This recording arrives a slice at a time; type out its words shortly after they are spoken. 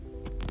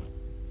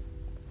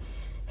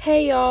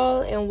Hey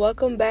y'all, and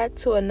welcome back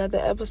to another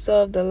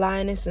episode of The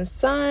Lioness and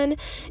Son.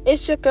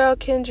 It's your girl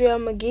Kendria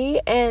McGee,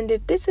 and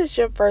if this is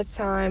your first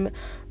time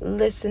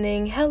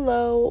listening,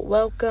 hello,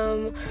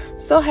 welcome.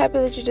 So happy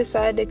that you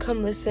decided to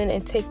come listen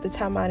and take the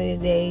time out of the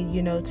day,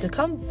 to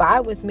come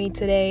vibe with me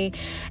today.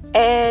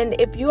 And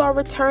if you are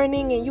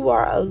returning and you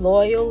are a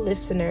loyal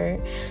listener,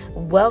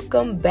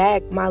 welcome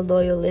back, my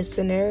loyal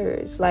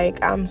listeners.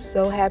 I'm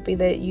so happy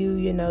that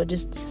you,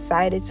 just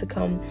decided to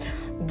come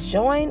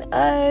join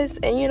us.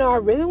 And I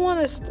really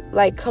want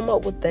to come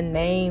up with the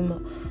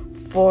name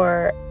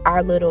for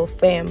our little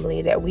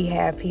family that we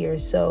have here.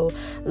 So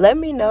let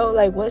me know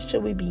what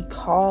should we be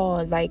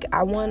called.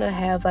 I want to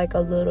have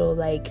a little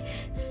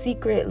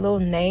secret little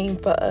name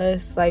for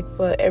us,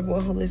 for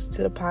everyone who listens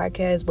to the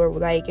podcast, where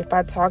if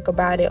I talk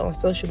about it on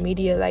social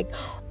media,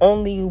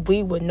 only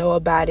we would know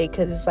about it,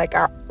 because it's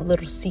our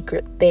little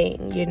secret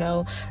thing,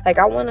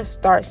 I want to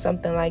start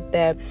something like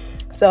that.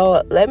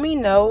 So let me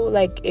know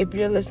if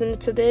you're listening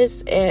to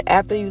this, and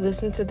after you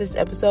listen to this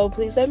episode,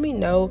 please let me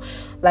know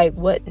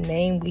what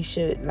name we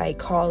should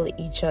call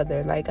each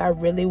other. I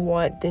really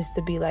want this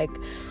to be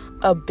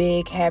a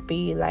big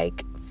happy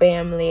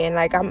family, and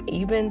I'm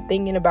even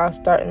thinking about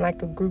starting a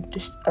group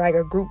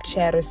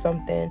chat or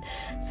something.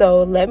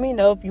 So let me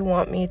know if you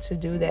want me to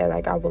do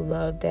that. I would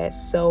love that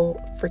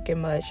so freaking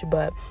much.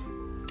 But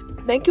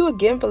thank you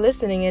again for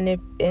listening, and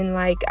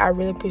I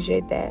really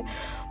appreciate that.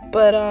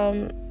 But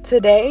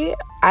today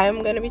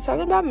I'm going to be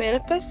talking about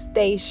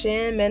manifesting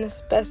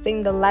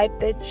the life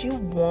that you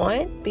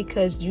want,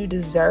 because you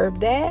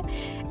deserve that.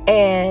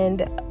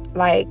 And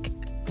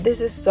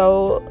this is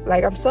so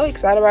I'm so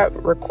excited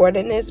about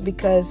recording this,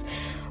 because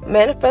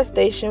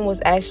manifestation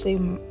was actually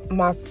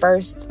my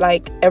first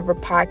ever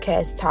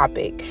podcast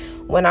topic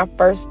when I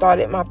first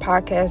started my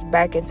podcast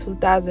back in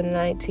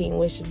 2019,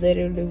 which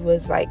literally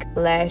was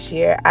last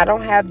year. I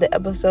don't have the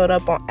episode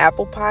up on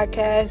Apple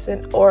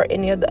Podcasts or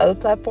any of the other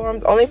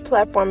platforms. Only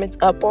platform it's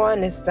up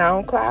on is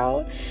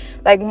SoundCloud.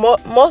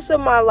 Most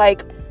of my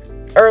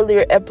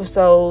earlier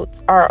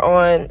episodes are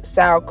on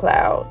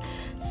SoundCloud.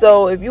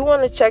 So if you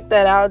want to check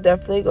that out,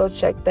 definitely go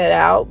check that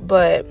out.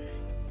 But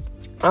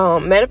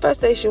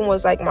manifestation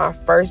was my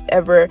first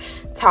ever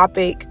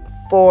topic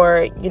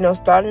for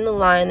starting the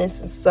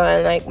Lioness and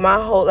Son.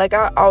 My whole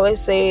I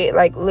always say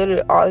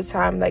literally all the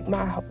time,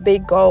 my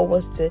big goal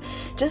was to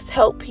just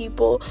help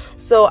people.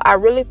 So I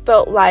really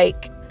felt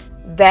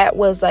that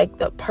was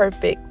the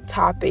perfect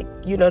topic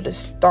to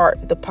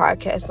start the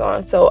podcast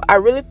on. So I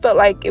really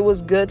felt it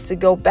was good to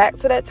go back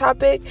to that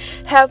topic,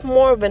 have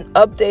more of an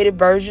updated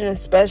version,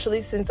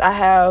 especially since I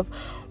have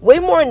way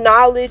more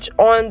knowledge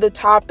on the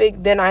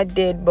topic than I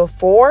did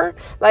before.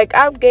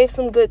 I've gave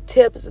some good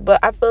tips, but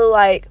I feel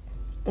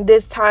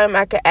this time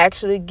I could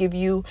actually give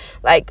you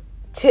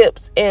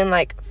tips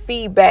and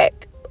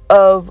feedback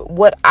of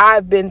what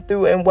I've been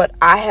through and what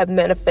I have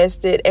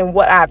manifested, and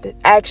what I've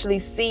actually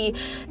see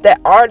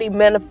that already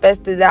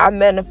manifested, that I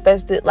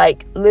manifested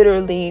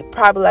literally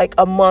probably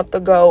a month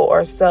ago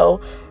or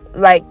so,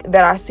 that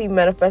I see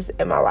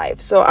manifested in my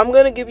life. So I'm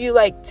gonna give you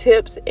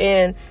tips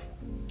and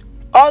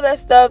all that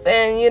stuff,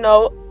 and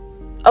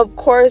of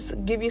course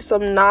give you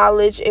some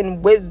knowledge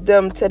and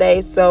wisdom today.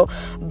 So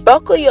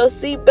buckle your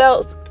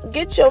seatbelts,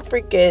 get your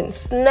freaking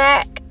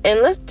snack,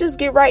 and let's just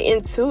get right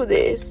into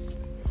this.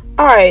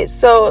 Alright,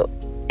 so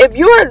if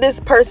you are this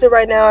person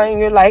right now and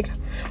you're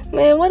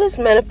man, what is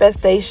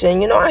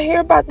manifestation? I hear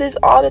about this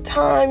all the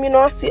time.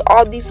 I see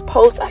all these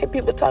posts. I hear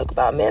people talk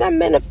about, man, I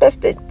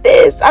manifested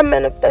this. I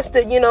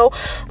manifested,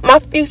 my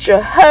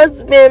future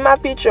husband, my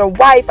future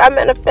wife. I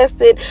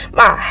manifested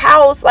my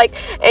house. And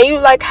you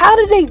how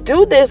did they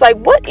do this?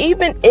 What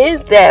even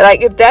is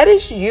that? If that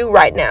is you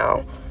right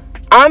now,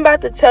 I'm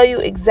about to tell you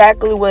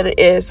exactly what it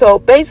is. So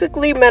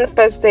basically,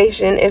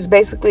 manifestation is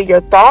basically your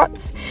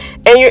thoughts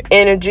and your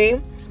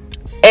energy.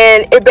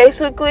 And it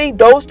basically,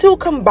 those two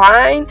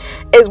combined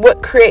is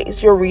what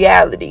creates your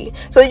reality.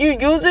 So you're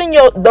using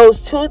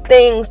those two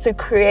things to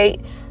create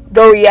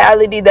the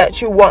reality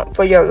that you want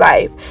for your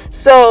life.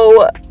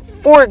 So,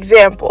 for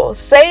example,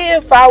 say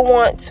if I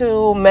want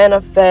to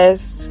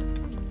manifest,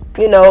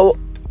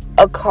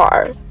 a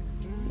car.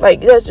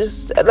 Let's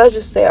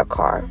just say a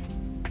car.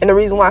 And the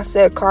reason why I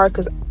said car,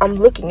 because I'm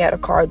looking at a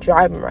car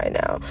driving right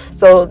now.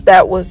 So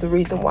that was the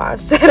reason why I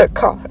said a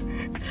car.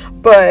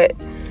 But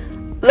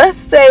let's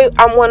say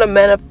I want to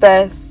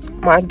manifest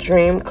my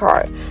dream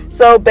car.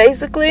 So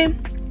basically,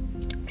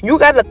 you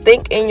got to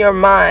think in your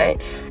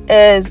mind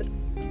as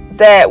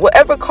that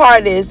whatever car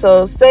it is.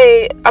 So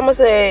I'm going to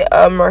say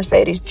a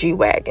Mercedes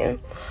G-Wagon.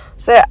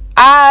 So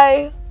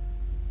I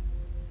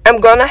am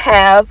going to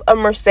have a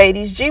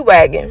Mercedes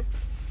G-Wagon.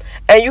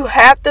 And you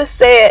have to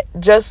say it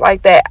just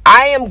like that.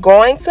 I am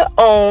going to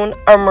own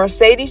a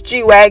Mercedes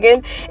G-Wagon.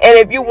 And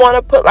if you want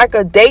to put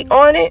a date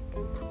on it,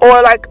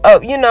 or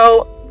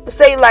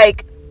say I'm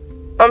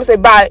going to say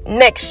by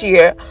next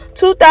year,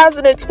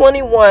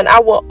 2021, I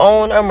will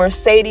own a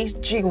Mercedes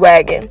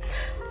G-Wagon.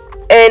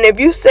 And if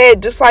you say it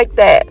just like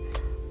that,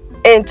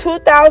 in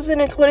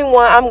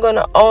 2021, I'm going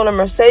to own a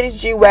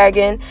Mercedes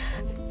G-Wagon.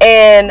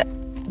 And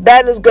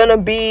that is gonna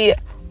be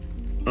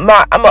I'm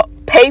gonna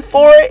pay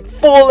for it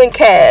full in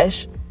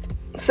cash.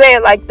 Say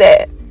it like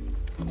that.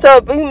 So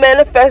if you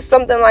manifest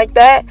something like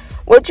that,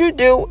 what you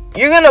do,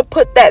 you're gonna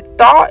put that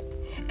thought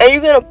and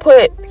you're gonna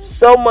put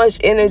so much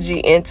energy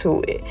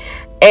into it.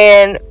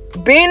 And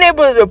being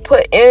able to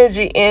put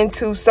energy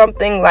into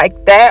something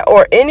like that,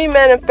 or any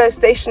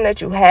manifestation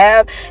that you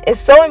have, is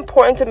so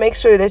important to make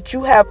sure that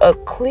you have a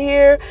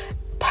clear,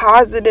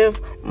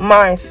 positive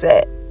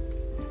mindset.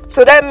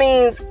 So that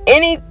means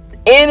any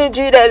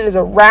energy that is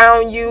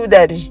around you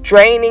that is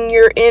draining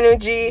your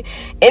energy,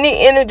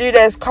 any energy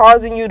that's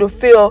causing you to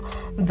feel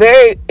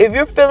if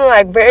you're feeling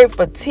like very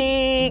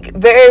fatigued,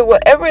 very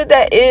whatever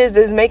that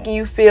is making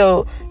you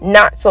feel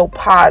not so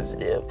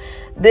positive,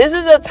 this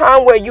is a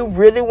time where you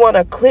really want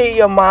to clear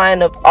your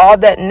mind of all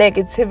that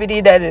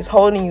negativity that is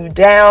holding you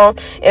down.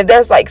 If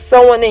there's like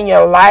someone in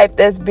your life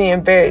that's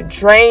being very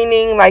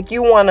draining, like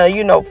you want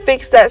to,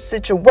 fix that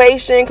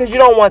situation because you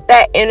don't want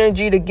that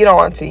energy to get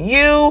onto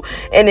you,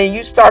 and then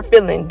you start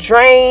feeling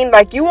drained.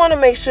 Like, you want to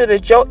make sure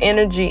that your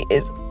energy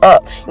is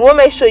up. You want to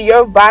make sure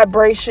your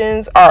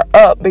vibrations are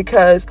up,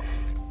 because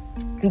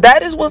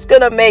that is what's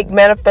going to make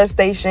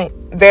manifestation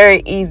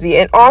very easy.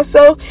 And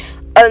also,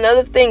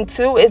 another thing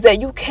too is that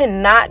you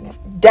cannot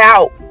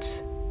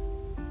doubt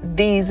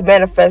these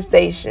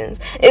manifestations.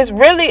 It's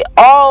really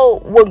all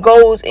what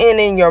goes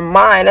in your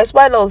mind. That's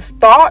why those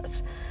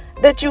thoughts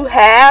that you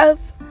have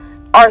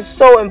are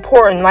so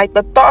important. Like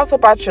the thoughts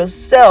about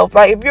yourself.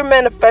 Like if you're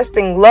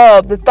manifesting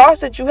love, the thoughts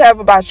that you have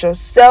about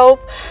yourself,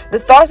 the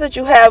thoughts that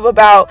you have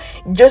about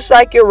just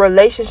like your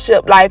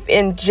relationship life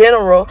in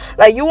general,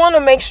 like you want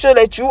to make sure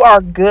that you are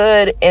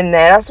good in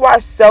that. That's why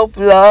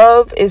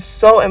self-love is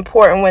so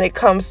important when it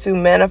comes to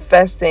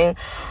manifesting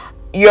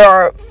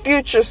your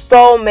future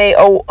soulmate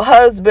or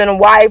husband,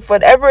 wife,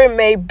 whatever it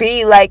may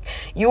be. Like,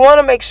 you want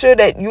to make sure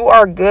that you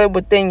are good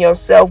within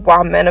yourself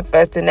while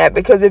manifesting that.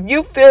 Because if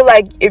you feel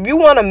like, if you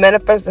want to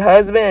manifest a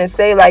husband and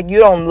say like you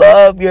don't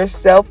love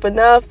yourself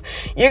enough,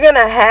 you're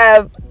gonna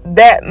have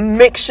that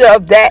mixture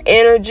of that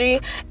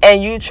energy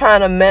and you trying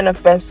to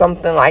manifest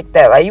something like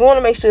that. Like, you want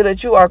to make sure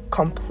that you are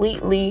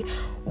completely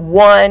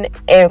one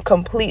and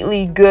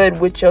completely good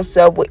with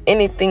yourself with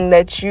anything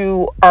that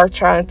you are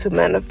trying to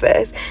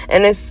manifest.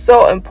 And it's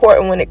so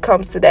important when it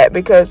comes to that,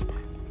 because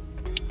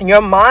your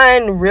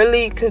mind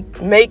really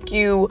could make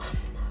you,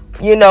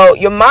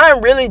 your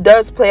mind really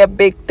does play a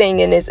big thing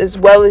in this, as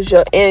well as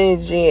your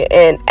energy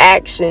and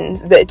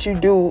actions that you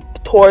do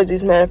towards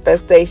these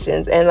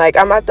manifestations. And like,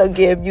 I'm about to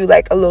give you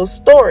like a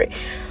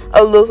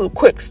little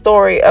quick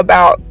story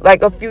about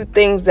like a few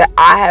things that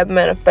I have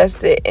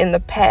manifested in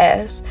the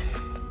past.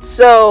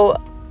 So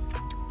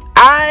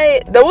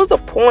there was a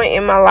point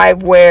in my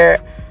life where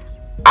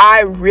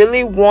I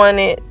really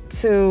wanted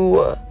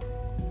to,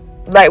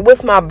 like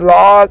with my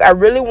blog, I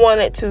really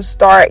wanted to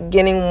start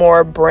getting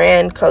more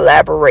brand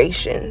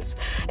collaborations.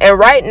 And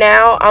right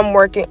now I'm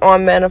working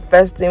on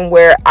manifesting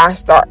where I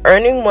start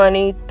earning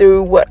money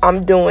through what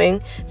I'm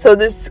doing, so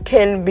this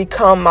can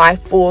become my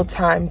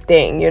full-time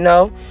thing,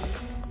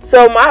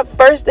 So my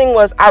first thing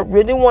was, I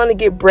really want to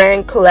get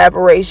brand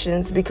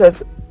collaborations,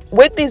 because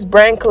with these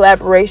brand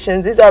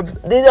collaborations, these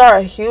are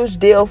a huge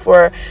deal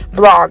for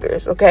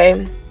bloggers,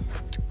 okay?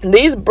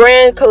 These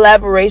brand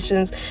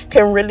collaborations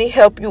can really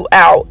help you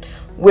out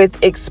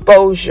with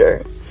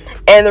exposure.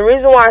 And the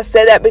reason why I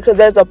say that, because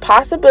there's a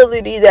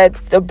possibility that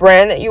the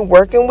brand that you're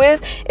working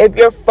with, if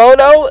your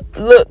photo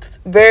looks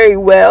very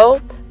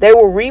well, they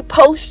will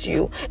repost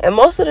you. And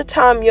most of the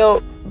time, your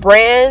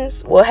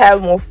brands will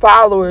have more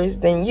followers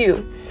than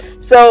you.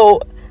 So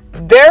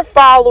their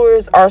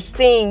followers are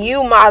seeing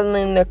you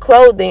modeling their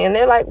clothing, and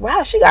they're like,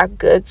 wow, she got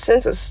good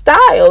sense of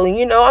style.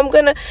 I'm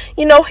gonna,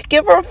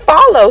 give her a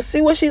follow,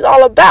 see what she's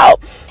all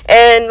about.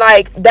 And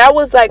like, that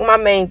was like my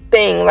main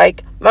thing.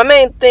 Like, my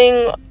main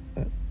thing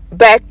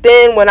back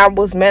then when I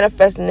was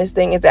manifesting this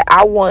thing is that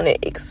I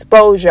wanted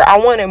exposure. I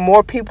wanted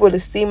more people to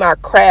see my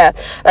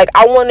craft. Like,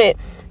 I wanted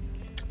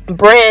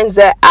brands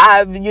that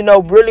I've,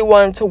 really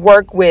wanted to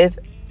work with,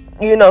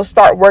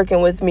 start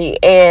working with me.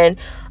 And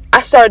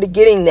I started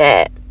getting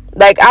that.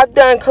 Like, I've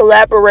done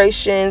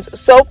collaborations.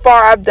 So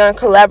far, I've done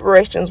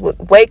collaborations with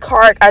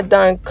Waycart. I've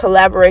done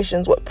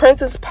collaborations with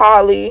Princess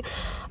Polly,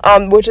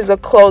 which is a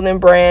clothing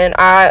brand.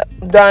 I've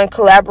done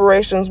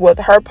collaborations with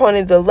Her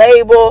Pony the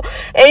Label,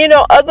 and,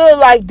 other,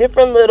 like,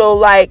 different little,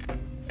 like,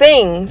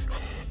 things.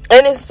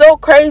 And it's so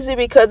crazy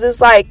because it's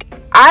like,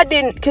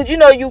 because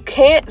you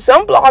can't,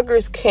 some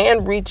bloggers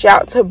can reach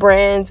out to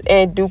brands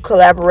and do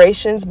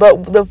collaborations,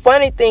 but the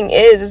funny thing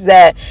is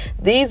that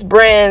these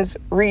brands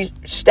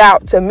reached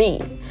out to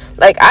me.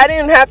 Like, I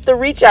didn't have to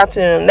reach out to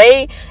them.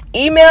 They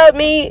emailed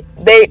me,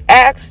 they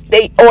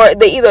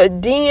either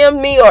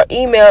DM'd me or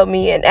emailed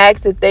me and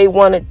asked if they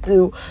wanted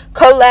to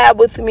collab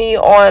with me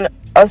on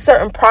a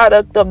certain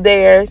product of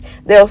theirs.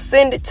 They'll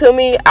send it to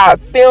me, I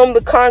film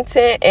the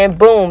content, and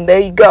boom, there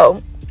you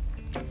go.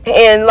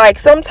 And like,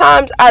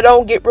 sometimes I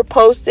don't get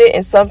reposted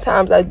and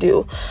sometimes I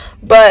do.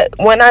 But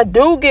when I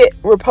do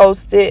get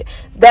reposted,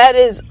 that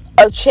is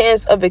a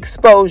chance of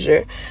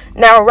exposure.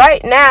 Now,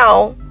 right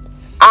now,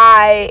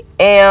 I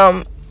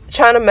am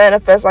trying to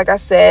manifest, like I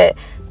said,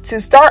 to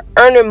start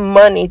earning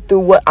money through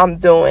what I'm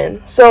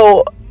doing.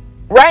 So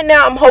right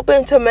now I'm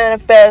hoping to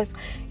manifest,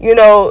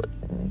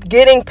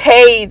 getting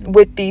paid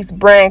with these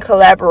brand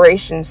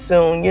collaborations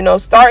soon.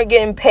 Start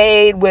getting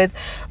paid with,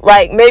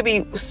 like,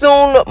 maybe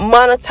soon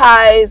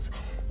monetize,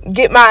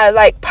 get my,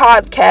 like,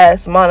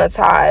 podcast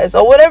monetized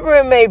or whatever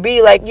it may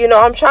be. Like,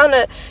 I'm trying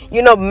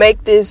to,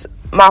 make this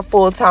my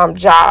full-time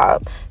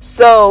job.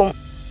 So,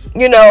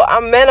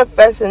 I'm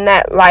manifesting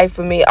that life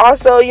for me.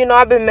 Also,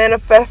 I've been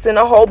manifesting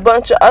a whole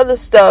bunch of other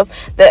stuff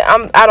that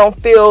I don't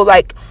feel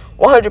like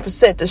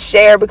 100% to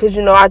share, because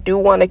I do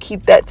want to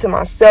keep that to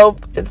myself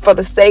for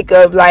the sake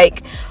of,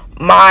 like,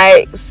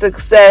 my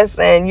success.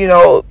 And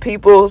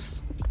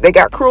they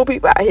got cruel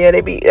people out here.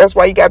 That's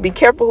why you gotta be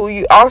careful who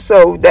you.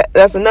 Also,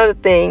 that's another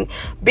thing.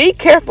 Be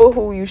careful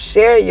who you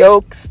share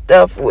your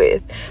stuff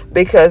with,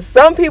 because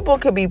some people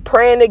could be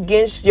praying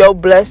against your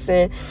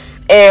blessing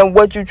and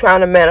what you're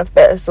trying to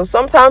manifest. So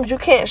sometimes you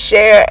can't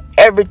share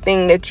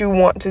everything that you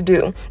want to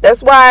do.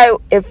 That's why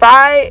if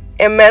I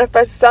am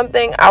manifesting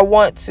something, I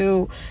want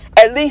to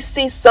at least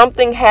see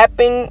something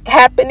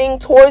happening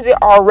towards it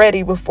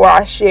already before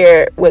I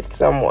share it with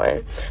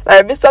someone.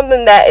 Like, if it's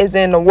something that is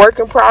in a work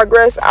in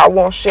progress, I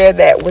won't share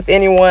that with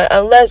anyone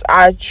unless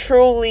I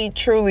truly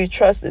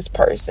trust this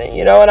person.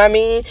 You know what I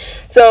mean?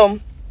 So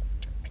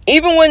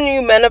even when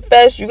you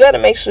manifest, you got to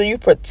make sure you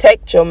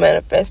protect your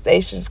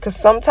manifestations, because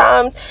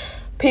sometimes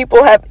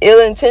people have ill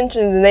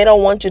intentions and they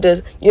don't want you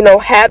to,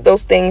 have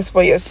those things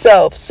for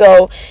yourself.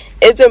 So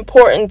it's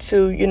important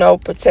to,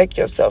 protect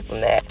yourself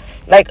from that.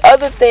 Like,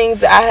 other things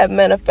that I have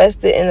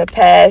manifested in the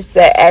past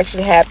that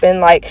actually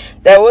happened, like,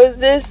 there was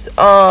this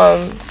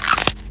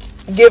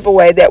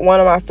giveaway that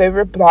one of my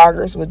favorite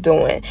bloggers was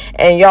doing.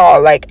 And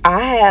y'all, like, I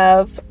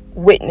have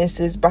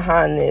witnesses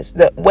behind this.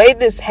 The way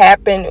this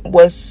happened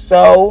was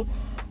so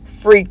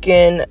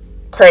freaking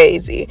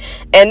crazy.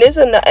 And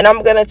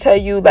I'm gonna tell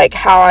you, like,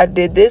 how I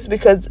did this,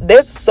 because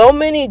there's so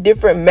many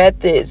different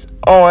methods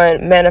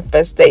on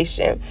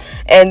manifestation,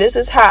 and this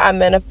is how I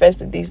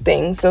manifested these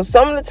things. So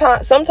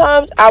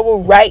sometimes I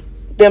will write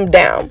them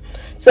down.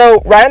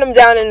 So write them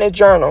down in a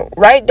journal.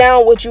 Write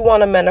down what you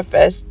want to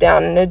manifest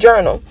down in a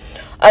journal.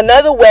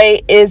 Another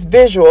way is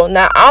visual.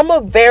 Now, I'm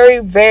a very,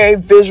 very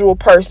visual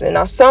person.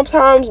 Now,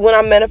 sometimes when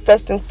I'm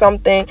manifesting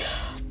something,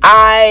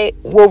 I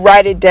will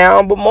write it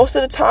down, but most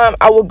of the time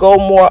I will go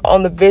more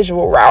on the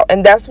visual route.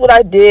 And that's what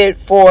I did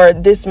for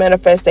this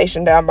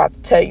manifestation that I'm about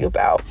to tell you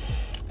about.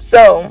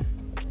 So,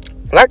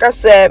 like I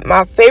said,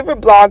 my favorite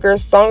blogger,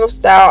 Song of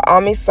Style,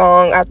 Ami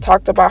Song, I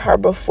talked about her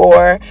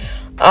before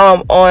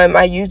on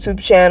my YouTube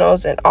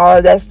channels and all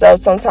of that stuff.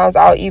 Sometimes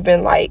I'll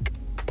even, like,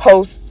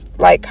 post,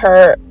 like,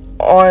 her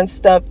on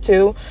stuff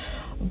too.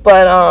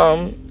 But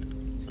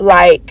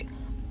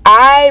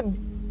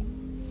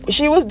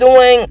she was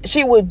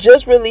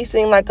just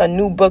releasing, like, a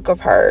new book of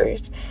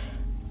hers,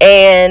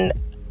 and,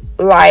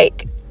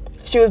 like,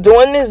 she was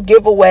doing this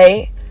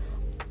giveaway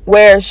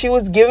where she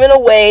was giving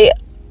away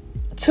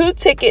 2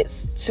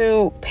 tickets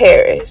to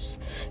Paris.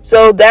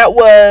 So that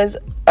was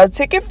a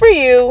ticket for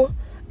you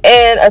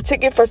and a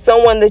ticket for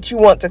someone that you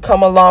want to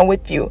come along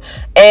with you.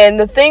 And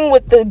the thing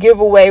with the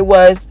giveaway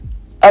was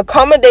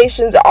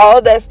accommodations, all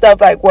of that stuff,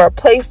 like where a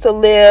place to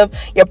live,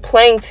 your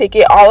plane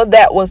ticket, all of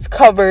that was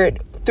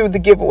covered through the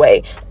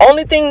giveaway.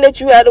 Only thing that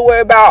you had to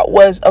worry about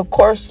was, of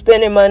course,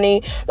 spending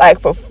money, like,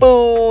 for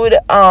food,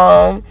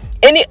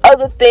 any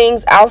other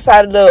things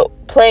outside of the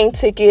plane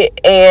ticket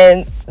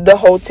and the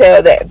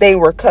hotel that they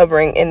were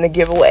covering in the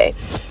giveaway.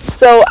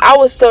 So I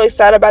was so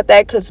excited about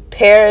that, because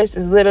Paris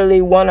is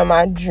literally one of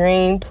my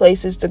dream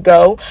places to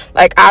go.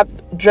 Like, I've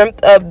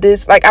dreamt of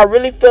this. Like, I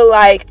really feel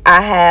like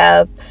I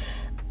have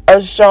a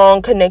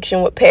strong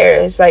connection with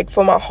Paris. Like,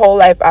 for my whole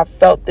life, I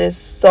felt this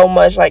so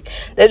much. Like,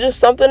 there's just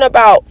something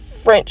about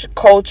French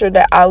culture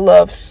that I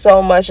love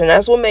so much, and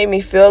that's what made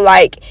me feel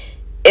like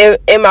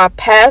in my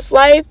past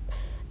life,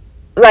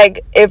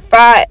 like,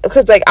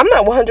 because, like, I'm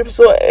not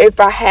 100%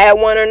 if I had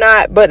one or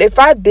not, but if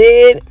I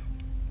did,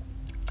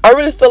 I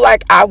really feel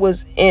like I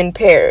was in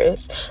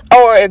Paris,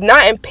 or if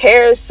not in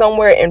Paris,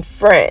 somewhere in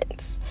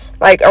France,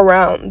 like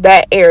around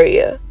that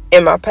area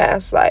in my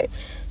past life.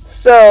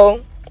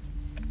 So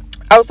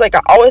I was like,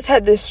 I always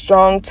had this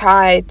strong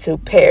tie to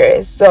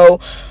Paris. So,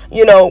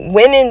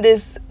 winning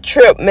this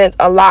trip meant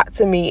a lot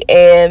to me.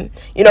 And,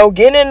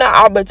 getting the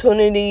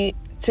opportunity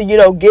to,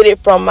 get it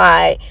from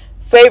my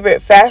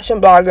favorite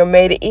fashion blogger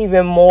made it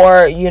even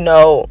more,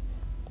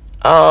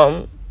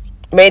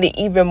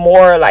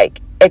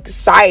 like,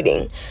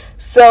 exciting.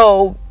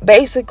 So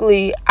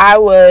basically, I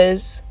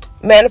was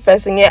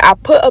manifesting it. I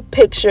put a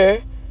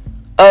picture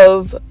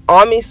of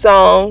Ami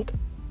Song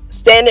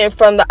standing in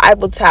front of the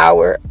Eiffel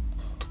Tower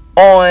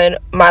on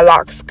my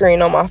lock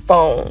screen on my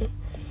phone.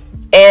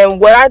 And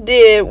what I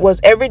did was,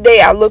 every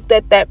day I looked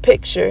at that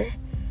picture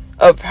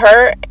of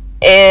her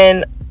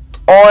and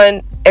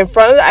in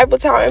front of the Eiffel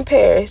Tower in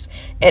Paris,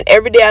 and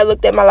every day I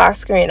looked at my lock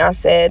screen, I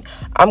said,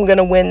 I'm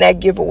gonna win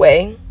that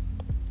giveaway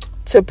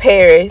to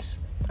Paris.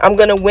 I'm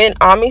going to win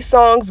Army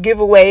Songs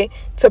giveaway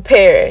to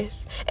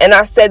Paris. And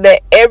I said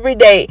that every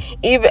day.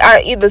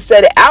 I either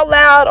said it out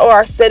loud or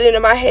I said it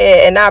in my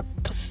head. And I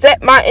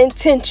set my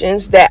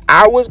intentions that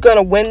I was going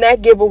to win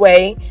that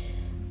giveaway,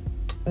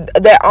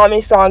 that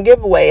Army Song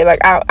giveaway. Like,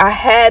 I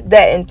had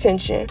that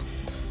intention.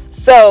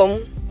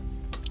 So,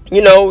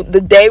 you know,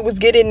 the day was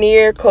getting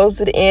near, close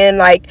to the end.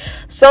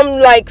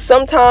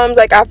 Sometimes,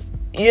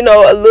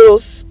 a little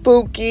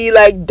spooky,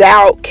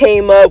 doubt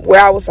came up where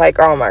I was like,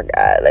 oh my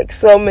God,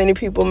 so many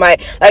people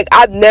might,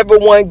 I've never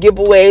won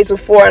giveaways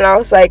before, and I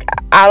was like,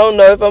 I don't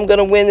know if I'm going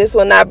to win this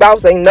or not, but I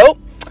was like, nope.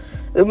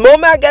 The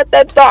moment I got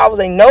that thought, I was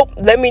like, nope,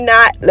 let me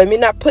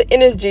not put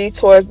energy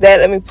towards that.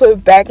 Let me put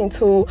it back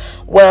into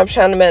what I'm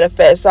trying to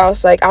manifest. So I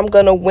was like, I'm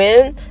going to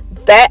win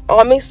that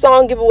Army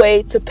Song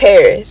giveaway to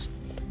Paris.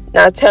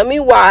 Now tell me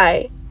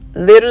why,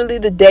 literally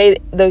the day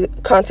the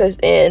contest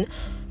ended,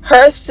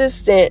 her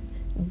assistant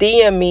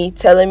DM me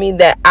telling me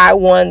that I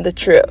won the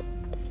trip.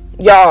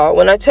 Y'all,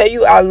 when I tell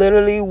you, I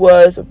literally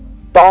was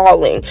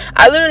bawling.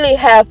 I literally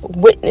have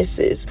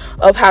witnesses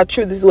of how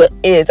true this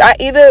is.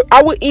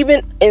 I would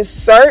even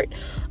insert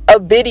a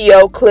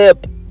video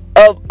clip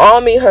of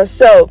Army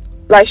herself.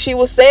 Like, she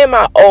was saying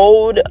my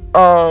old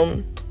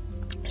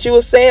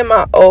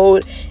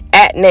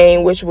at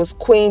name, which was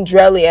Queen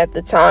Drelly at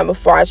the time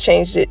before I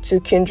changed it to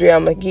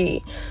Kendria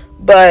McGee.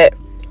 But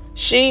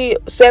she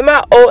said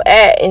my old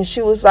at, and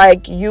she was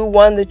like, you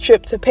won the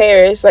trip to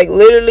Paris. Like,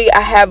 literally,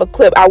 I have a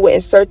clip. I would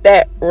insert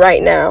that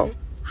right now.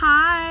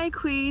 Hi,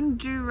 Queen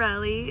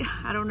Drelly.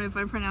 I don't know if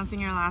I'm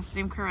pronouncing your last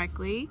name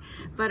correctly,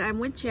 but I'm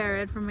with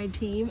Jared from my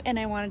team, and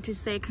I wanted to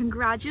say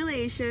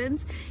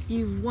congratulations.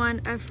 You've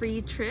won a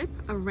free trip,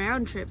 a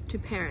round trip to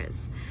Paris.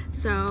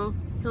 So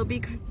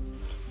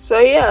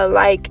yeah,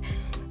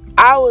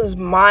 I was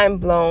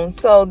mind blown.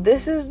 So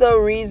this is the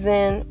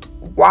reason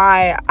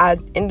why I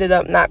ended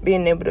up not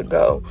being able to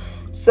go.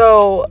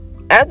 So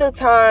at the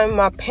time,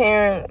 my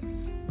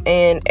parents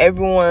and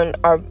everyone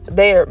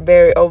they are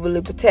very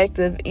overly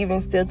protective,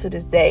 even still to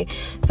this day.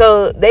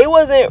 So they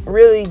wasn't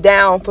really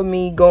down for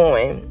me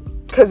going,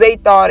 because they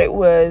thought it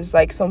was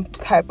some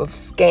type of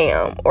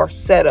scam or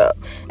setup.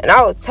 And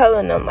I was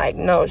telling them,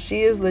 no,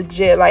 she is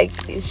legit.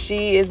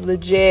 She is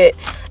legit.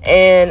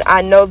 And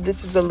I know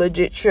this is a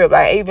legit trip.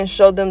 I even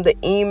showed them the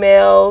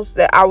emails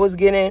that I was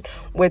getting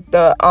with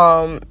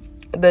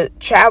the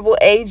travel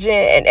agent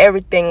and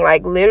everything.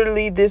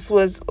 Literally,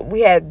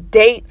 we had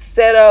dates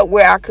set up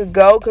where I could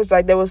go, because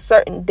there was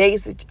certain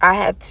dates that I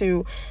had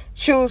to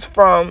choose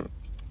from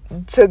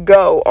to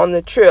go on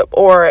the trip,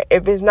 or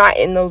if it's not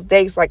in those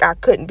dates, I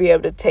couldn't be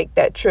able to take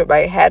that trip.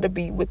 It had to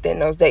be within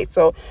those dates.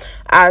 So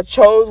I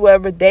chose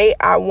whatever date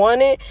I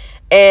wanted,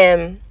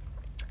 and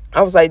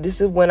I was like,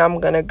 this is when I'm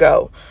gonna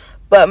go.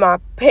 But my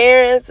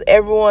parents,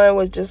 everyone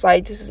was just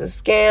like, this is a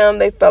scam.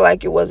 They felt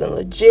like it wasn't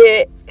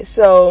legit.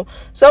 So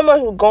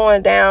much was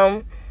going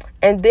down.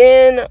 And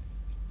then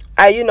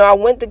I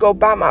went to go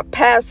buy my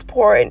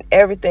passport and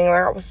everything.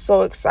 I was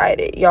so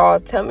excited.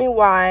 Y'all, tell me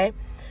why.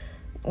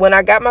 When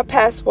I got my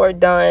passport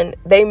done,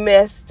 they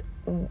messed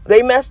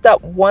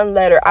up one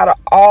letter. Out of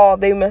all,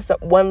 they messed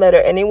up one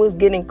letter, and it was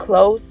getting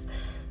close.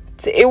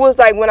 It was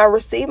when I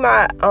received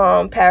my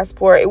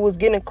passport, it was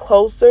getting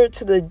closer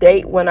to the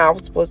date when I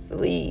was supposed to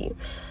leave.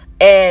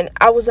 And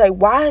I was like,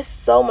 why is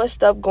so much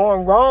stuff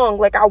going wrong?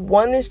 I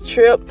won this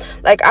trip.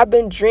 I've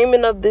been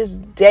dreaming of this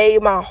day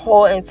my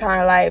whole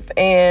entire life,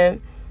 and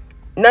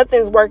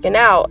nothing's working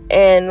out.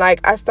 And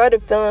I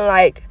started feeling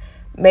like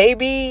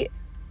maybe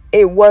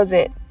it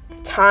wasn't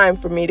time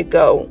for me to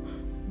go.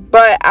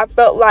 But I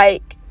felt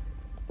like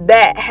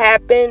that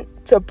happened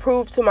to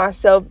prove to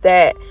myself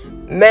that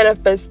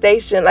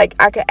manifestation, I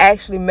could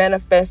actually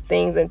manifest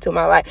things into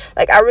my life.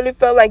 I really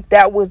felt like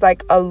that was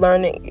a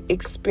learning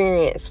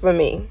experience for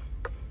me.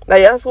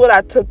 That's what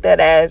I took that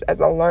as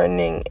a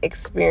learning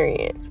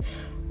experience,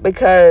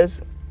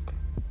 because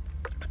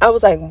I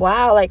was like,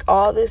 wow,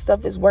 all this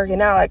stuff is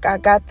working out. I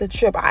got the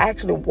trip. I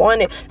actually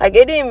won it. It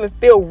didn't even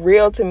feel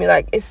real to me.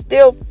 It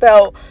still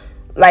felt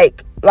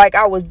like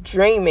I was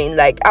dreaming.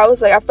 I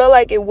felt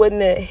like it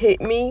wouldn't have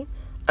hit me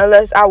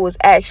unless I was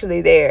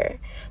actually there.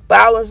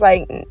 But I was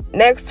like,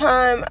 next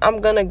time I'm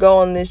going to go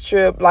on this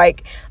trip.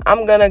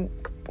 I'm going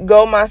to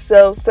go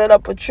myself, set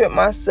up a trip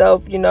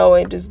myself,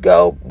 and just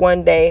go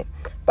one day.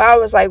 But I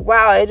was like,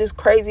 wow, it is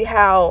crazy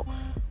how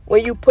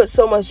when you put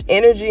so much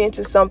energy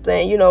into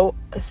something,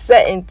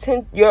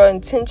 set your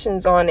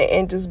intentions on it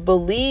and just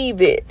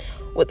believe it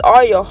with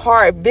all your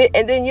heart. And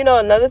then,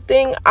 another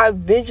thing, I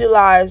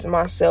visualized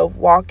myself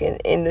walking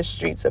in the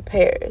streets of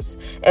Paris,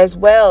 as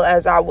well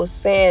as I was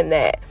saying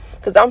that,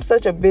 because I'm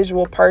such a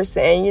visual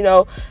person.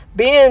 And,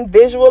 being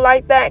visual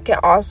like that can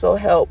also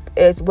help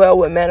as well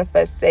with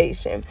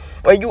manifestation,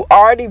 where you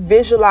already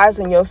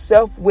visualizing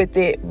yourself with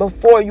it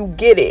before you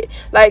get it.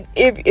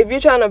 If you're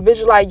trying to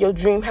visualize your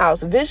dream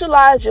house,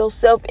 visualize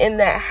yourself in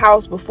that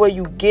house before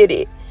you get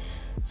it.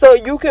 So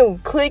you can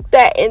click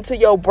that into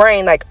your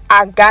brain,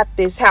 I got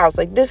this house.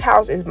 This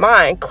house is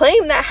mine.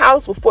 Claim that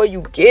house before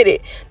you get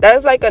it.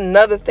 That's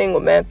another thing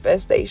with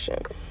manifestation.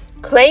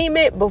 Claim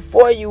it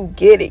before you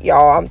get it,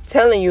 y'all. I'm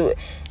telling you.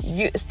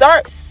 You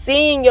start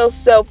seeing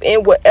yourself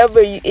in whatever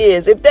it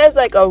is. If there's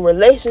like a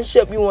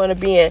relationship you want to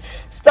be in,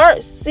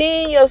 start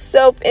seeing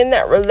yourself in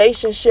that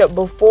relationship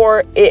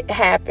before it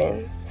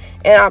happens.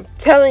 And I'm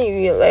telling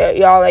you,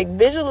 y'all, like,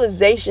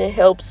 visualization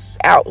helps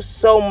out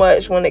so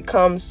much when it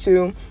comes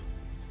to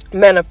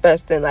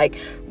manifesting. Like,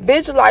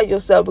 visualize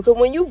yourself, because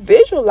when you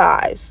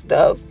visualize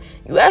stuff,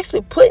 you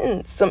actually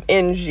putting some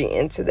energy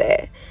into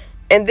that.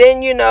 And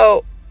then,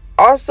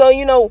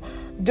 also,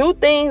 do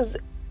things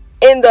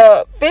in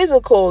the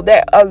physical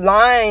that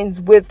aligns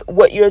with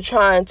what you're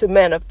trying to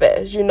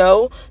manifest,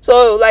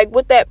 So, like,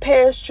 with that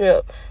Paris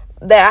trip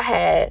that I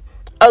had,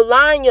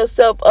 align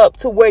yourself up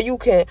to where you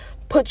can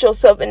put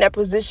yourself in that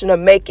position to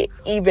make it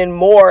even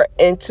more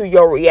into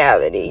your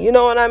reality. You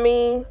know what I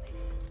mean?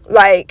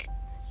 Like,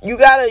 you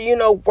gotta,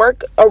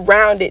 work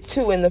around it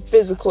too in the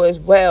physical as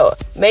well.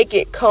 Make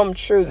it come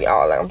true,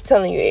 y'all. Like, I'm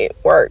telling you, it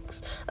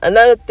works.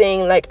 Another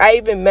thing, like, I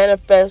even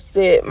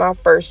manifested my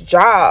first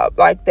job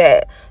like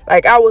that.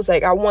 Like, I was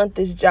like, I want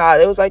this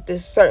job. It was like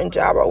this certain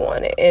job I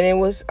wanted, and it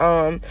was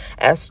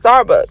at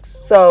Starbucks.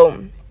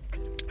 So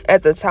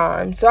at the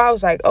time, so I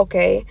was like,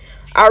 okay,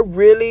 I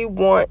really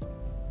want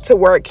to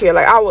work here.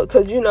 Like,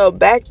 because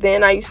back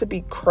then I used to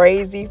be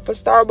crazy for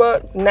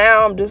Starbucks.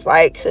 Now I'm just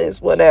like, it's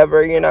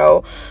whatever,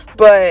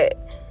 but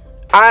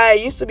I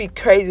used to be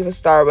crazy for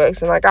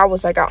Starbucks, and like,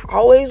 I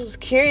always was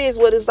curious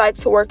what it's like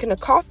to work in a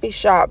coffee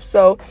shop.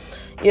 So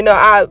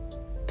I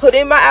put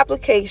in my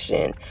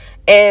application,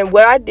 and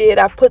what I did,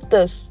 I put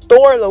the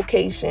store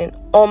location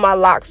on my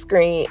lock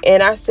screen,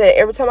 and I said,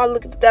 every time I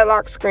look at that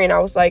lock screen, I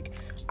was like,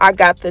 I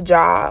got the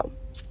job.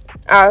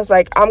 I was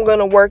like, I'm going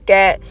to work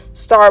at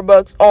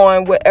Starbucks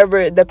on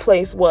whatever the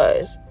place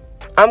was.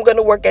 I'm going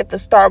to work at the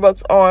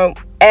Starbucks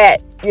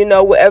at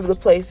whatever the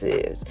place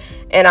is.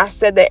 And I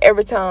said that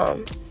every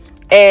time.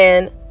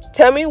 And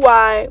tell me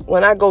why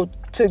when I go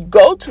to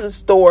the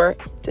store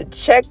to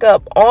check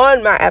up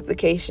on my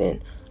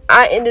application,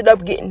 I ended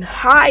up getting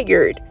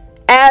hired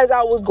as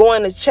I was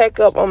going to check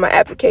up on my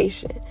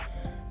application.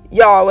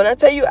 Y'all, when I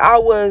tell you,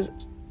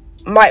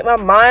 my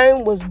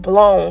mind was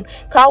blown.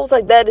 'Cause I was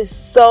like, that is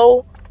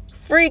so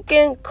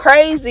freaking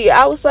crazy.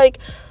 I was like,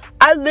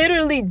 I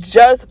literally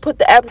just put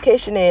the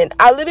application in.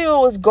 I literally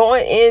was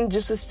going in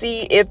just to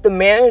see if the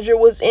manager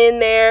was in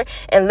there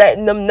and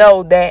letting them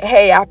know that,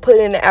 hey, I put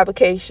in the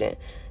application.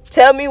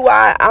 Tell me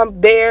why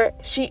I'm there.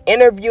 She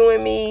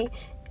interviewing me,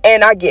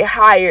 and I get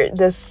hired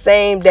the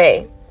same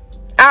day.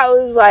 I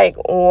was like,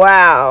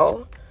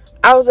 wow.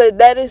 I was like,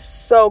 that is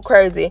so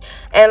crazy.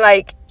 And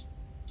like,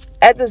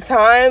 at the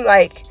time,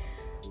 like,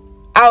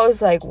 I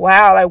was like,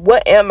 wow, like,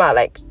 what am I?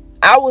 Like,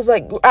 I was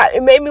like,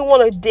 it made me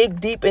want to dig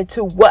deep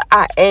into what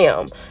I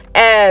am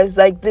as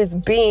like this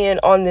being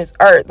on this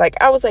earth.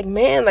 Like, I was like,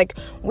 man, like,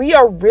 we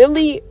are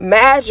really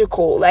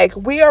magical. Like,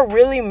 we are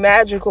really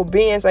magical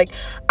beings. Like,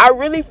 I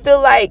really feel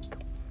like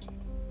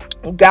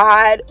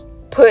God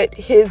put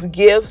his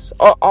gifts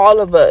on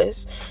all of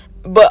us,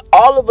 but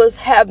all of us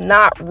have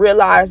not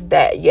realized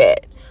that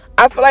yet.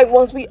 I feel like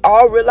once we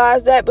all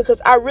realize that,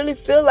 because I really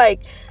feel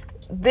like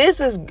this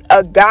is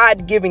a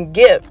God-given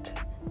gift.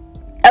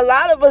 A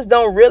lot of us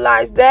don't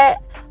realize that,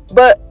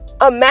 but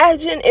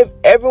imagine if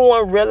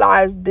everyone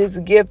realized this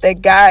gift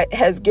that God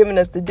has given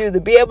us to do, to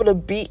be able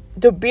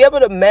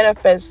to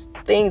manifest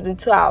things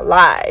into our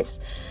lives.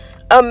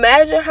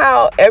 Imagine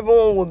how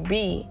everyone would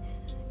be.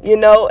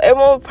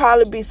 Everyone would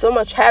probably be so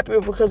much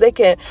happier, because they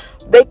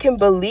can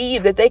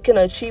believe that they can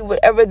achieve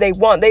whatever they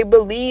want. They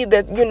believe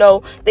that,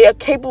 they are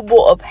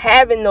capable of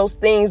having those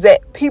things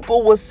that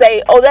people will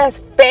say, oh, that's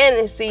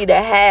fantasy to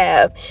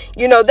have.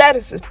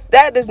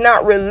 That is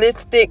not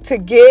realistic to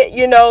get,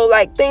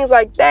 like things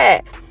like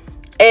that.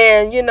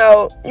 And,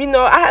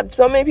 I have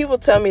so many people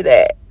tell me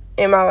that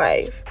in my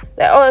life,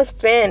 that, oh, it's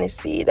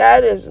fantasy.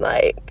 That is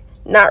like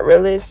not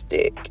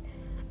realistic.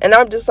 And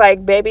I'm just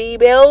like, baby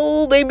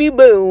boo,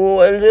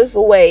 and just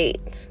wait.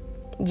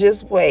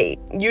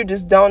 You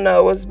just don't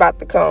know what's about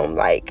to come.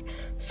 Like,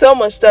 so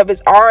much stuff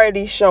is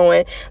already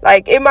showing.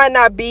 Like, it might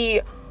not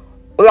be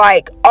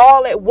like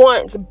all at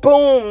once,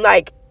 boom,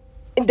 like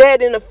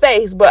dead in the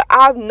face. But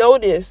I've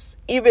noticed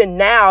even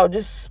now,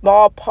 just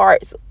small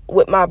parts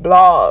with my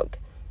blog,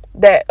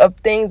 that of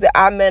things that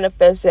I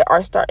manifested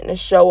are starting to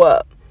show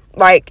up.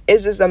 Like,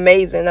 it's just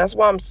amazing. That's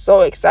why I'm so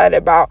excited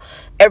about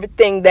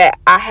everything that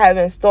I have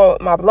in store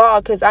with my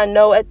blog, because I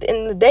know at the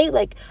end of the day,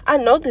 like, I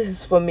know this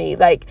is for me.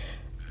 Like,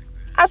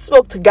 I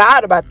spoke to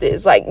God about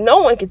this. Like,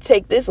 no one can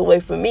take this away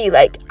from me.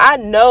 Like, I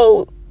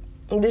know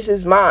this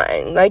is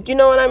mine. Like, you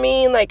know what I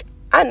mean? Like,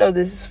 I know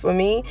this is for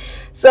me.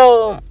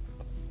 So,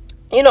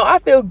 I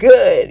feel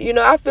good.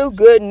 I feel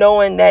good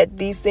knowing that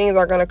these things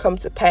are going to come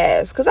to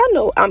pass, because I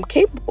know I'm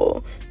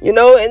capable,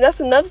 and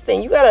that's another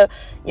thing. You got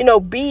to,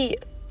 be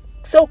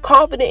so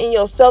confident in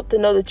yourself to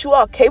know that you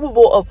are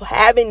capable of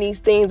having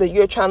these things that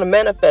you're trying to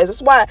manifest. That's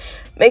why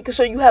making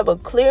sure you have a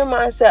clear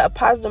mindset, a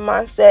positive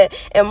mindset,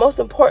 and most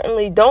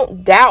importantly,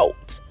 don't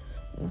doubt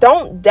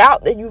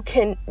that you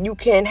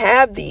can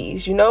have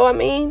these. You know what I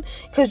mean?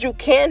 Because you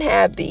can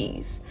have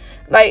these.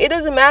 Like, it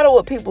doesn't matter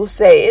what people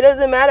say. It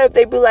doesn't matter if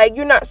they be like,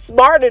 you're not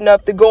smart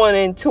enough to go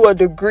into a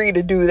degree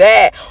to do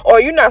that,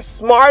 or you're not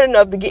smart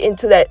enough to get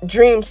into that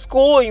dream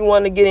school you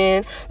want to get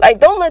in. Like,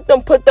 don't let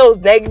them put those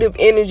negative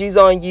energies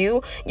on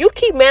you. You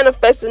keep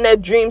manifesting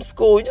that dream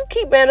school. You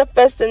keep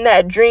manifesting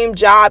that dream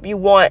job you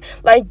want.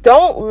 Like,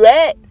 don't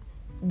let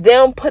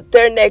them put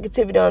their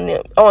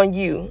negativity on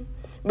you,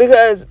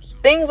 because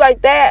things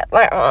like that,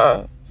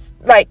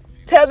 like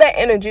tell that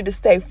energy to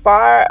stay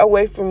far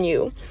away from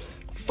you.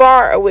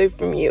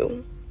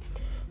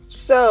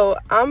 So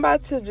I'm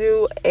about to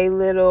do a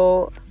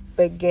little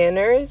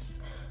beginner's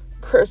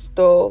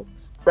crystal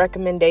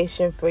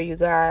recommendation for you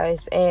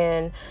guys.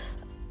 And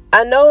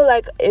I know,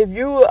 like, if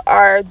you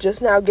are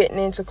just now getting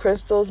into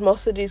crystals,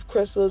 most of these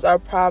crystals are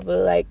probably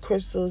like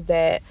crystals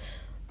that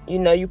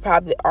you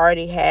probably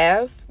already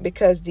have,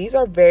 because these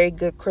are very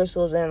good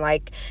crystals. And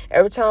like,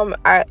 every time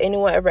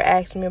anyone ever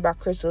asks me about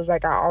crystals,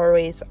 like, I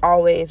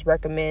always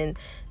recommend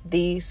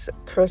these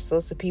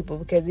crystals to people,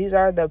 because these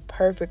are the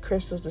perfect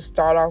crystals to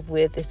start off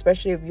with,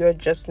 especially if you're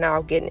just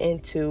now getting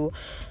into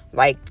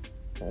like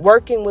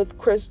working with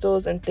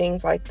crystals and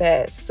things like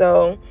that.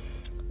 So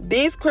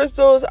these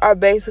crystals are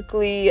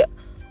basically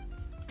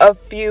a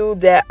few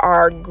that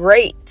are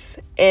great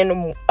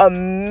and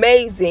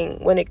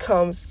amazing when it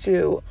comes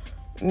to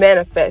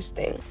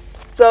manifesting.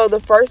 So the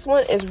first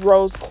one is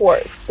rose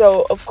quartz.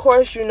 So of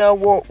course,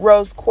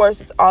 rose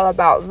quartz is all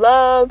about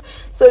love.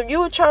 So if you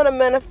were trying to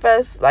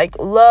manifest like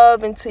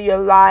love into your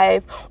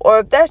life, or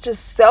if that's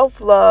just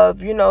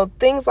self-love,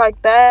 things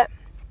like that,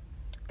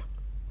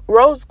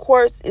 rose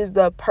quartz is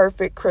the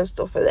perfect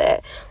crystal for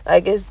that.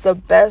 Like, it's the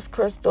best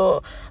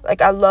crystal.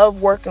 Like, I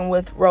love working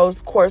with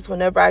rose quartz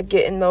whenever I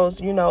get in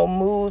those,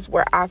 moods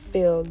where I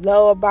feel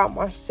low about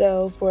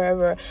myself,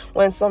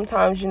 when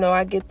sometimes,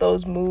 I get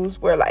those moods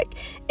where like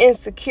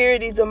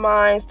insecurities of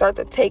mine start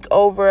to take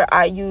over.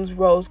 I use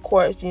rose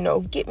quartz,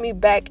 get me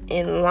back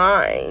in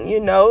line,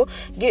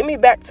 get me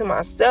back to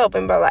myself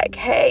and be like,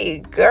 hey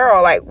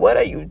girl, like, what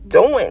are you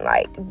doing?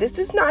 Like, this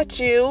is not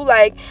you.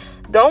 Like,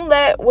 don't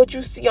let what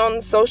you see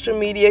on social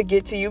media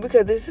get to you,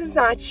 because this is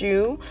not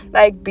you.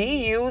 Like,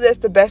 be you. That's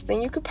the best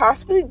thing you could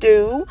possibly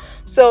do.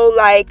 So,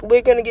 like,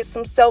 we're going to get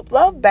some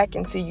self-love back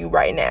into you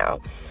right now.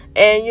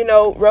 And,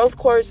 rose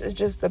quartz is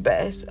just the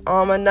best.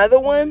 Another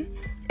one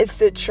is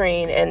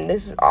citrine, and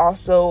this is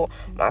also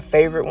my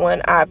favorite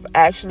one. I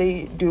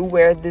actually do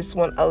wear this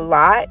one a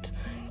lot.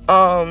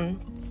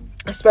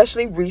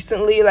 Especially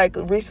recently. Like,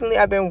 recently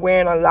I've been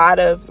wearing a lot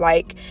of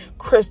like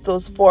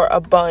crystals for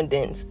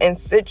abundance, and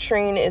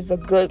citrine is a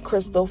good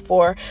crystal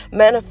for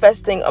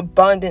manifesting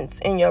abundance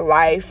in your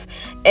life.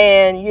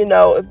 And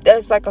if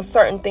there's like a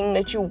certain thing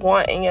that you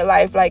want in your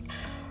life, like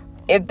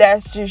if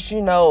that's just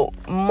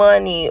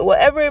money,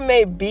 whatever it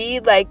may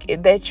be, like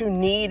that you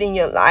need in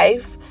your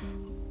life,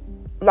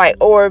 like,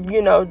 or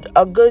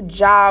a good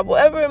job,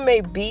 whatever it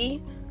may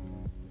be,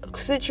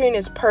 citrine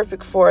is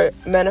perfect for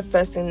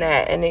manifesting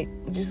that, and it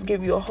just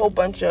give you a whole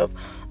bunch of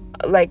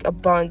like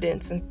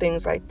abundance and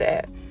things like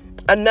that.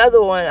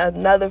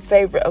 Another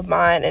favorite of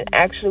mine, and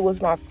actually was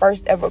my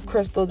first ever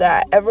crystal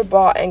that I ever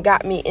bought and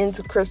got me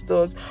into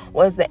crystals,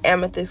 was the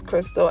amethyst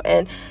crystal.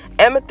 And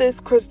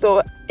amethyst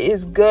crystal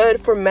is good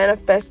for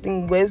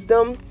manifesting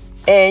wisdom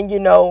and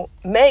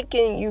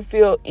making you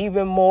feel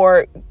even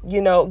more,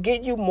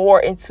 get you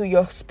more into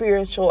your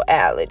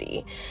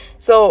spirituality.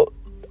 So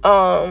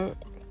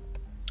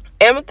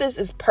amethyst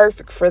is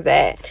perfect for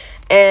that.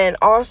 And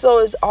also,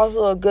 it's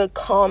also a good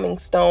calming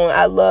stone.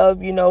 I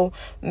love,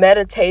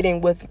 meditating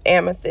with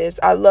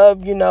amethyst. I love,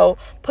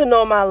 putting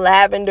on my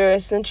lavender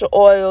essential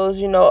oils,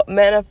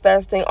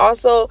 manifesting.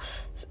 Also,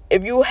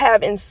 if you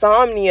have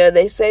insomnia,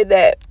 they say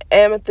that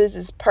amethyst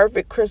is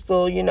perfect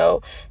crystal,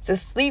 to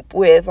sleep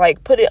with.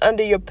 Like, put it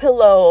under your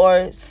pillow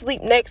or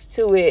sleep next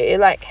to it. It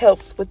like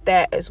helps with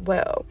that as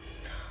well.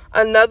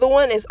 Another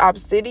one is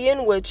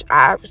obsidian, which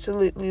I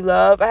absolutely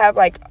love. I have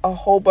like a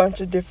whole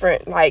bunch of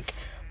different like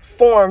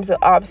forms of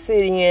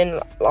obsidian,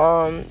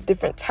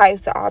 different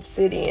types of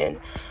obsidian.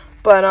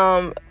 But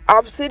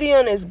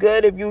obsidian is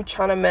good if you're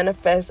trying to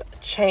manifest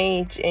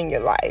change in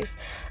your life.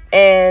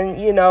 And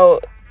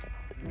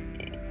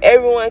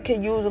everyone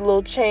can use a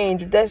little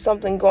change. If there's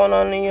something going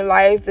on in your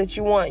life that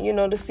you want,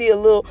 to see a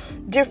little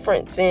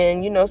difference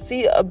in,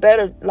 see a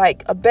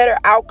better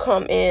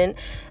outcome in,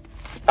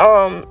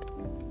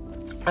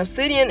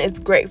 obsidian is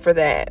great for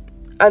that.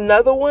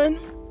 Another one,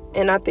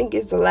 and I think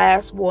it's the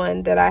last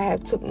one that I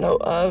have took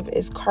note of,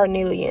 is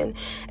carnelian.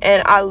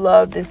 And I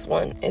love this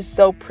one. It's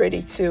so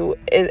pretty too.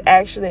 It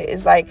actually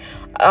is like,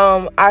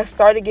 I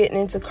started getting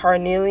into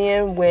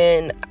carnelian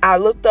when I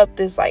looked up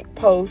this like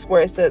post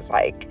where it says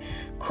like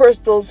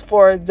crystals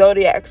for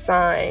zodiac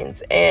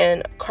signs,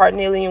 and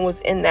carnelian was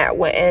in that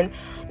one. And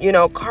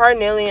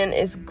carnelian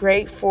is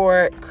great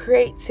for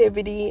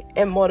creativity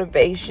and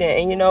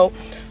motivation. And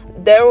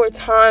there were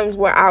times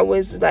where I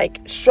was like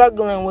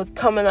struggling with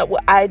coming up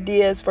with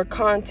ideas for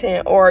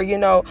content, or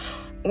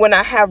when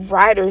I have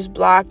writer's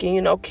block and,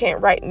 you know,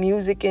 can't write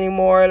music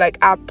anymore, like,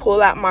 I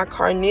pull out my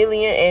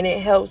carnelian and it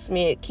helps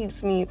me. It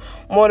keeps me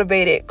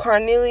motivated.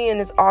 Carnelian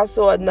is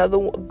also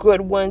another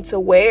good one to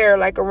wear,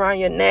 like, around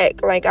your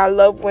neck. Like, I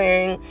love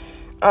wearing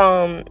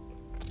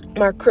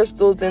my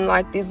crystals in,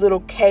 like, these little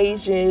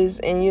cages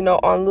and, you know,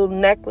 on little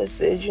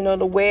necklaces, you know,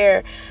 to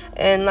wear.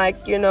 And,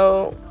 like, you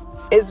know,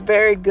 it's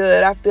very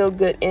good. I feel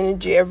good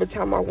energy every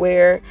time I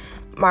wear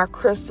my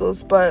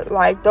crystals. But,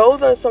 like,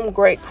 those are some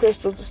great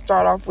crystals to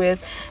start off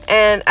with.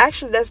 And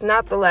actually, that's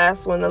not the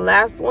last one. The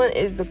last one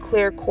is the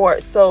clear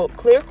quartz. So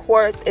clear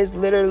quartz is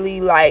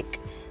literally like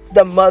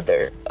the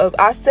mother of,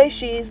 I say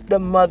she's the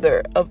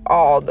mother of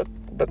all the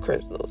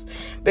crystals,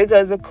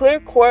 because the clear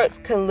quartz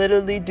can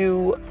literally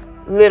do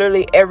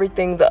literally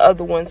everything the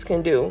other ones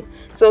can do.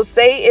 So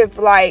say if,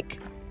 like,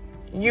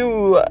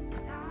 you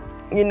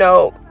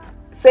know,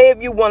 say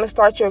if you want to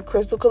start your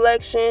crystal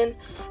collection,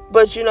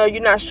 but, you know,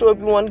 you're not sure if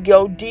you want to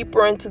go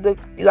deeper into the,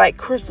 like,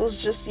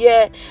 crystals just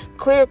yet,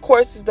 clear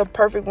quartz is the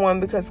perfect one,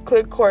 because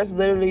clear quartz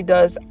literally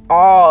does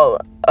all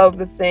of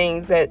the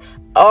things that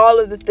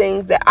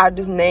I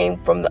just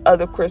named from the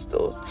other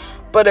crystals.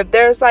 But if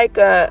there's, like,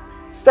 a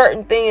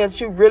certain thing that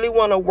you really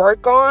want to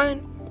work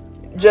on,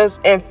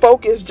 and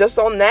focus just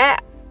on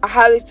that, I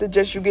highly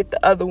suggest you get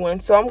the other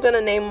one. So I'm going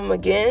to name them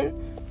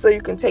again so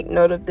you can take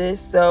note of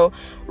this. So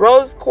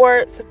rose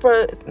quartz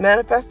for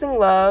manifesting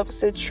love,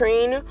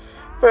 citrine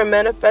for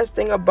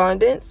manifesting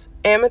abundance,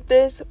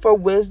 amethyst for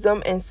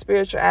wisdom and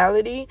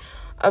spirituality,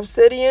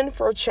 obsidian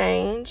for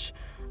change,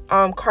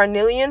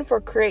 carnelian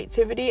for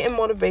creativity and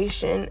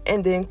motivation,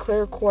 and then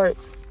clear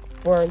quartz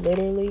for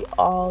literally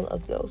all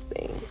of those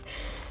things.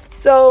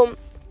 So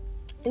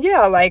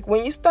yeah, like,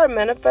 when you start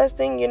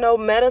manifesting, you know,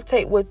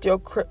 meditate with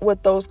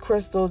those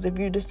crystals if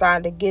you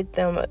decide to get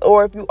them,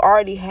 or if you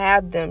already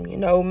have them, you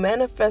know,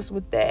 manifest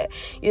with that,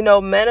 you know,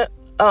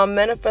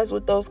 manifest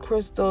with those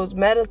crystals,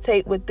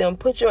 meditate with them,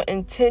 put your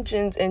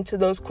intentions into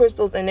those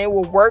crystals, and they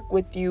will work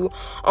with you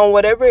on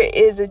whatever it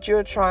is that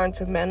you're trying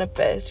to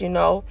manifest. You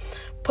know,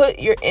 put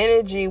your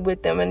energy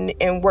with them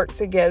and work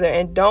together.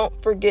 And don't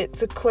forget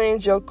to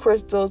cleanse your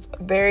crystals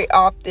very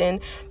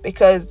often,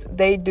 because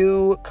they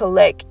do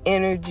collect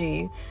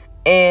energy,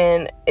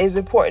 and it's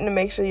important to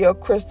make sure your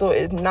crystal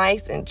is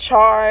nice and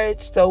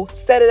charged. So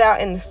set it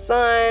out in the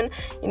sun,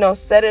 you know,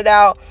 set it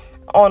out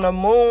on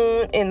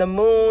in the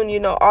moon, you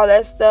know, all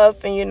that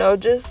stuff. And, you know,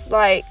 just,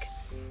 like,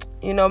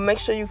 you know, make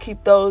sure you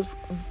keep those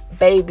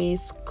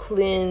babies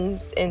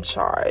cleansed and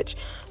charged.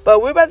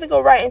 But we're about to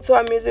go right into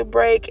our music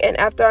break, and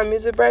after our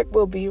music break,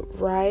 we'll be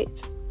right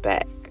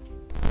back.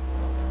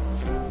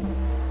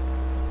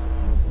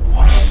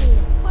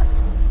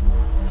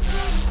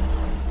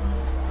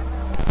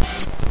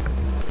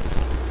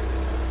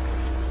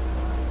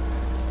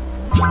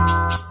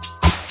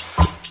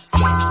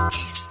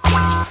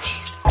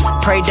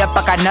 Prayed up,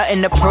 I got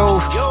nothing to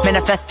prove.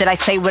 Manifested, I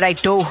say what I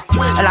do,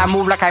 and I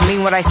move like I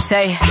mean what I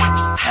say.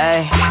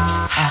 Hey,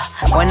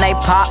 when they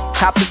pop,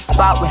 copy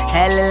spot with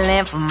hella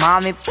land for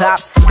mommy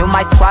pops. Do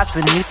my squats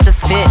with needs to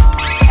fit.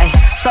 Hey,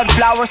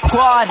 Sunflower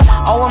Squad,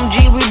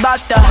 OMG, we bout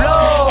to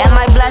blow. And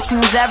my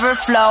blessings ever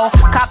flow.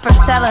 Copper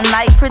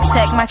selenite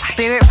protect my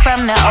spirit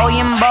from the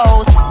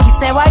Oyinbos. He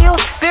said, why your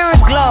spirit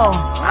glow?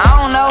 I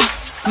don't know.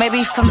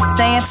 Maybe from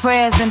saying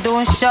prayers and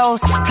doing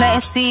shows,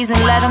 planting seeds and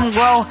let them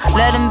grow,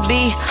 let them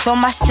be. Throw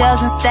my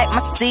shells and stack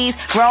my seeds,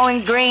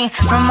 growing green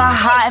from my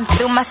heart and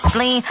through my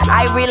spleen.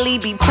 I really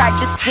be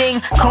practicing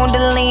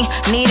Kundalini,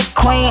 need a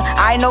queen.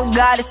 I know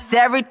God is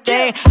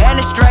everything, and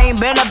a stream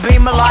been a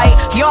beam of light.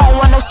 You don't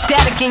want no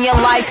static in your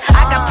life.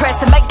 I got press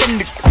to make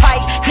the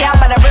pipe. Yeah,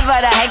 I'm by the river,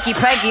 the hanky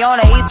panky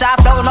on the east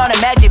side, floating on a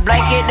magic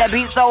blanket. That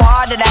beat so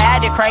hard that I had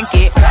to crank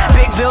it.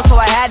 Big bill,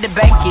 so I had to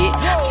bank it.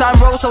 Sun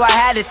rose, so I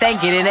had to thank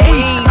it. In the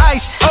east.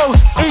 Ice,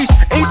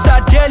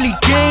 Eastside Deli,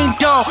 ding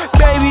dong.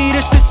 Baby,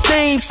 this the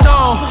theme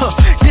song.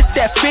 This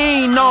that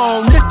fiend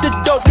on. This the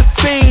dope the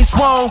fiends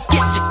want.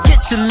 Get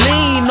your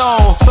lean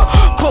on.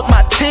 Put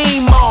my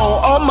team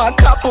on. All my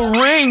copper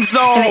rings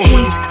on. In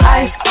the east,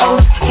 ice,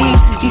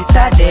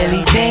 Eastside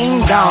Deli,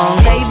 ding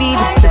dong. Baby,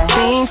 this the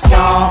theme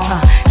song.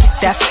 This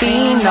that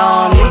fiend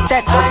on. This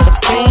that dope the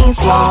fiends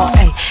want.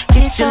 Ay,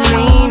 get your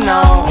lean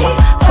on.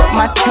 Put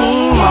my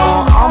team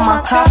on. All my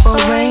copper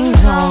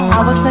rings on.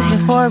 I was sent here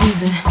for a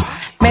reason.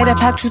 Made a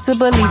pact, true to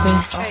believe in.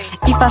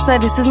 If I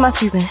said this is my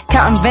season,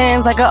 counting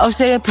bands like a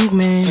O'Shea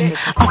appeasement.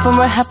 Offering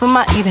half of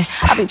my eating,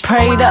 I be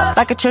prayed up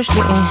like a church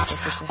meeting.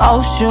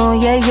 Ocean,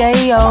 yeah,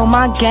 yo,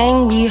 my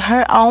gang, we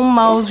heard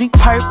almost.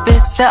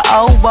 Repurpose the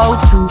oboe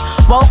to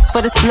woke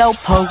for the slow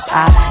pokes.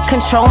 I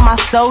control my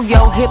soul,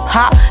 yo, hip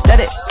hop, let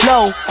it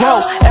flow,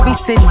 grow. Every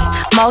city,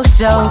 most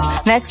shows.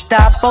 Next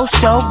stop,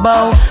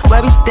 Oshobo,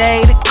 where we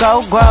stay to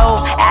go grow.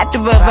 At the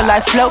river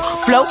like float.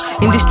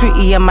 Industry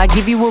EM, I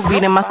give you a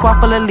reading. My squad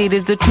full of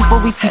leaders. The truth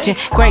what we teaching.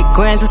 Great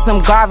grands of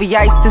some Garvey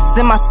ISIS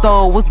in my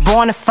soul. Was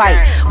born to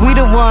fight. We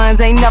the ones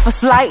ain't never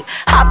slight.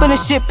 Hop in a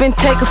ship and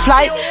take a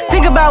flight.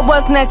 Think about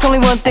what's next. Only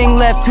one thing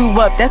left to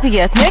up. That's a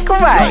yes. Make a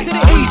right. To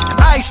the east,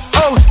 ice,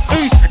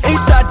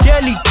 Eastside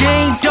Deli,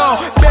 ding dong.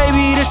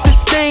 Baby, this the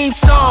theme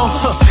song.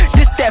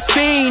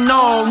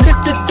 on. This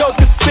the dope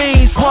the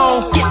fiends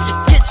want.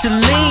 Get your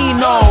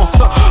lean on.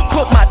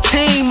 Put my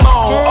team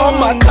on. All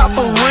my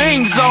copper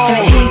rings on.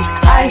 East,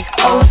 Ice,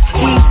 Coast,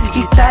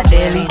 East side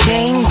daily,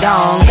 ding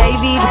dong.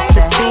 Baby, this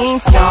the theme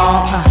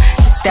song.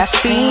 This that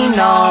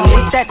phenom,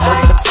 this that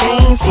dope the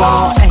fiends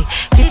want. Ay,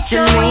 get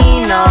your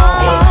lean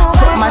on.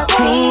 Put my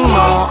team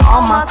on.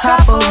 All my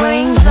copper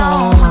rings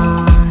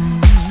on.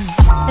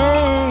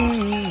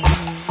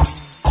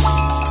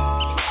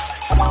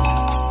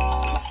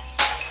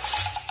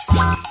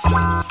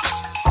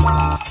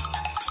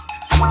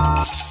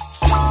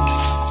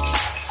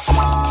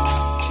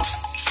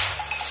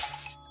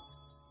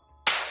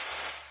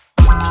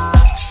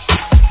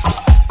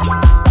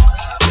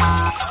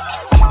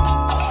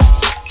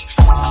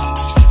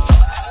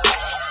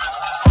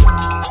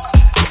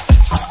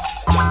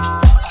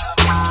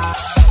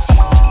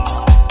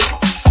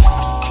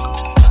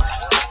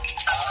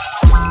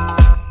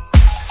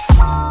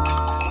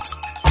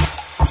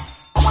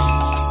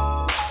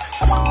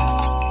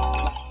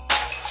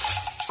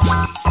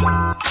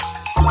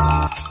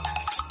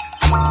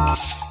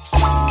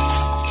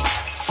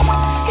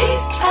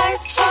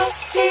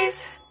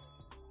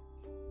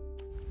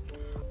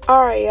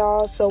 Alright,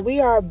 y'all, so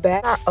we are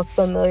back. I'm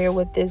familiar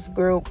with this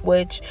group,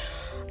 which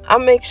I'll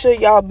make sure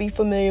y'all be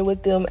familiar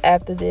with them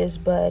after this,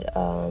 but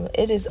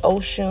it is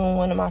Oshun,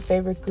 one of my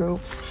favorite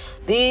groups.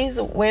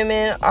 These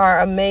women are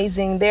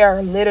amazing. They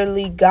are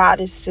literally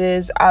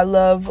goddesses. I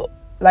love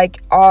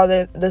like all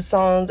the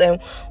songs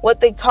and what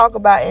they talk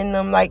about in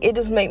them. Like, it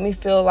just make me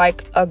feel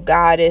like a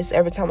goddess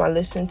every time I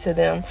listen to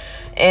them,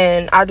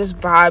 and I just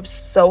vibe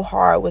so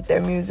hard with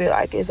their music.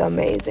 Like, it's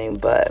amazing.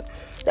 But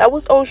that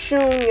was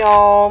Oshun,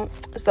 y'all.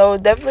 So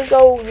definitely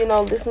go,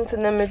 listen to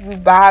them if you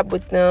vibe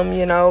with them.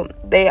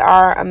 They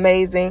are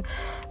amazing.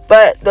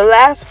 But the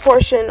last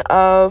portion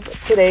of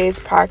today's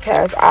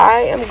podcast,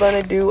 I am going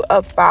to do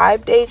a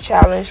 5-day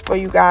challenge for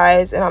you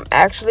guys. And I'm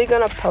actually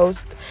going to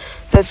post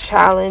the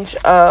challenge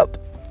up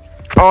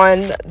on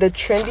the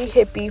Trendy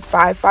Hippie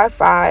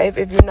 555.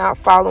 If you're not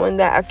following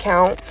that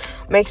account,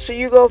 make sure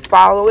you go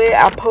follow it.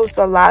 I post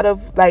a lot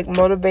of like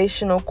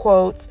motivational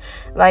quotes,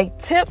 like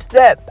tips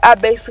that I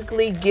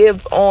basically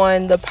give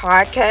on the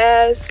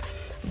podcast,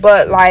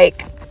 but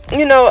like,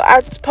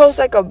 I post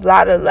like a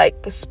lot of like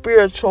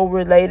spiritual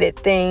related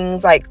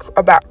things, like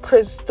about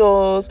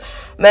crystals,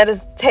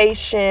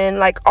 meditation,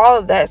 like all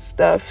of that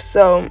stuff.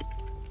 So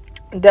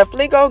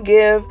definitely go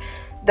give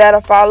that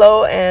a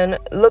follow and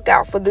look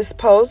out for this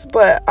post.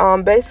 But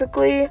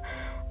basically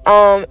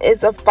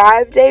it's a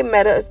 5-day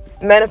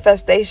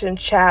manifestation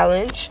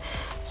challenge.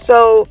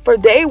 So for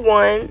day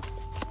 1,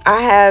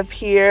 I have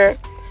here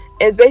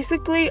is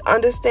basically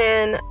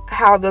understand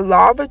how the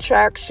law of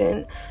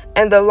attraction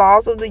and the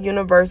laws of the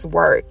universe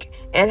work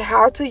and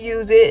how to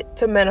use it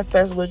to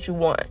manifest what you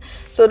want.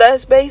 So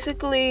that's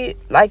basically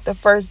like the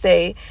first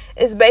day.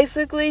 It's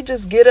basically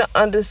just get an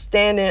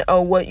understanding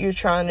of what you're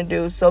trying to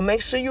do. So make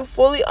sure you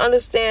fully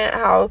understand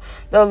how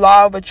the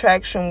law of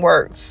attraction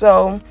works.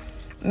 So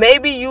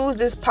maybe use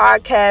this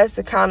podcast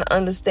to kind of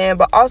understand,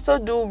 but also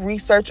do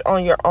research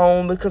on your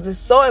own, because it's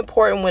so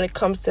important when it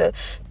comes to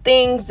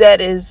things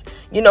that is,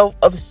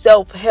 of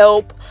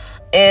self-help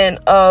and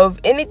of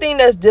anything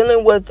that's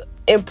dealing with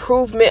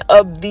improvement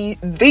of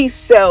the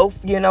self.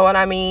 You know what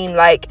I mean?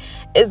 Like,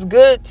 it's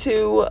good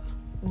to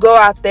go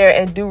out there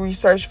and do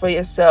research for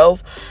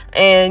yourself,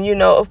 and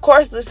of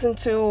course listen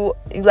to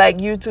like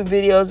YouTube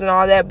videos and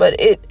all that, but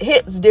it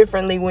hits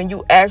differently when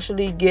you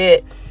actually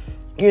get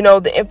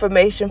the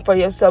information for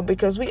yourself,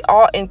 because we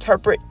all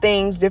interpret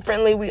things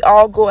differently. We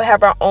all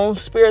have our own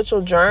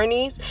spiritual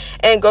journeys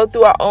and go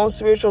through our own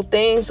spiritual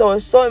things. So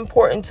it's so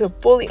important to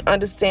fully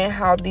understand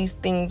how these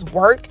things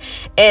work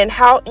and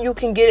how you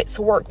can get it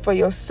to work for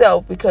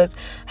yourself, because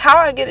how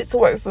I get it to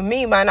work for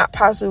me might not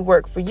possibly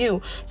work for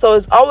you. So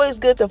it's always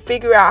good to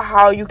figure out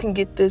how you can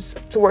get this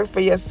to work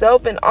for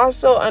yourself, and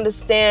also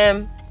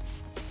understand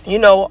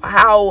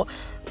how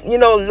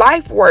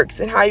life works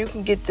and how you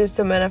can get this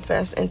to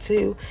manifest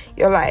into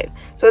your life.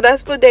 So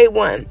that's for day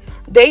 1.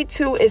 Day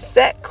 2 is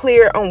set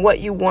clear on what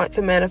you want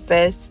to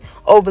manifest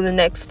over the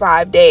next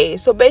 5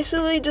 days. So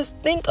basically just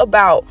think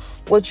about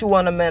what you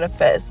want to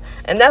manifest.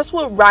 And that's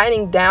what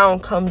writing down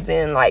comes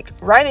in. Like,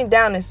 writing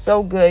down is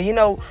so good.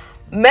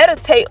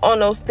 Meditate on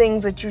those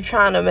things that you're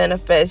trying to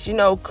manifest.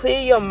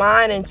 Clear your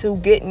mind into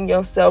getting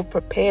yourself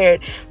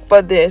prepared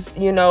for this.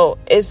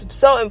 It's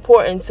so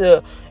important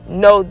to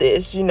know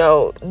this,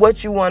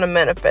 what you want to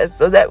manifest,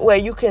 so that way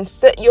you can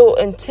set your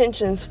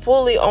intentions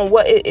fully on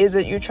what it is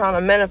that you're trying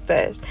to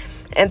manifest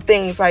and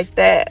things like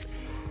that.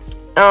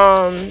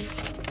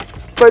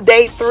 For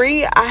day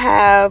 3, I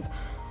have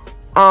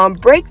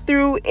break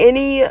through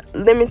any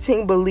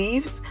limiting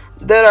beliefs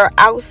that are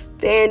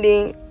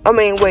outstanding.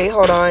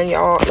 Hold on,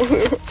 y'all,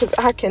 because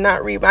I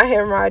cannot read my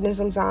handwriting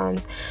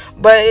sometimes.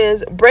 But it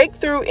is break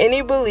through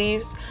any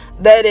beliefs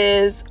that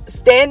is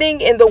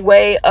standing in the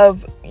way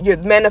of your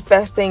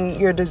manifesting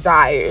your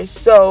desires.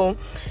 So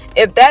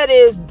if that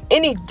is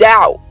any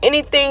doubt,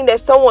 anything that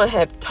someone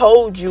have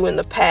told you in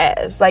the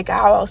past, like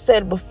how I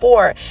said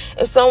before,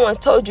 if someone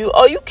told you,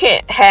 oh, you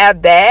can't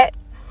have that,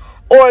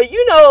 or,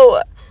 you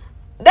know,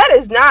 that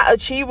is not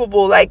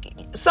achievable. Like,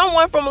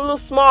 someone from a little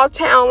small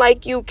town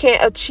like you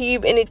can't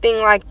achieve anything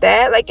like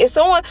that. Like, if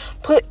someone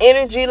put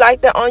energy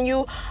like that on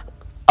you,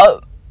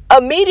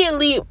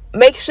 immediately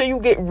make sure you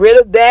get rid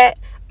of that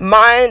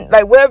mind,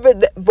 like whatever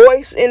the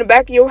voice in the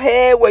back of your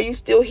head where you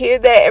still hear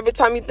that every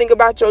time you think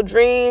about your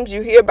dreams.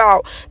 You hear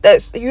about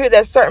that, you hear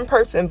that certain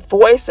person's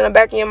voice in the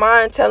back of your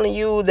mind telling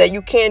you that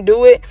you can't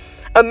do it.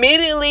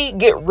 Immediately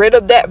get rid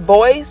of that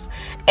voice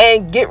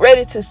and get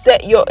ready to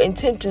set your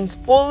intentions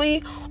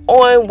fully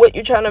on what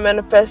you're trying to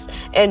manifest,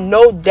 and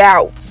no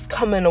doubts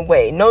coming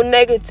away, no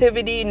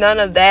negativity, none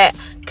of that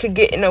could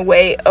get in the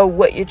way of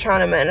what you're trying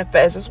to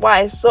manifest. That's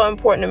why it's so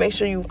important to make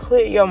sure you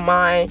clear your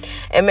mind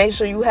and make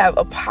sure you have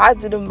a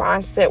positive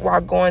mindset while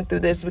going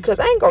through this,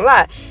 because I ain't gonna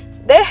lie,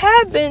 there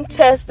have been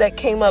tests that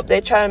came up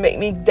that try to make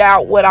me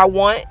doubt what I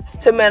want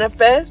to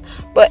manifest,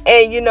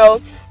 and you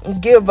know,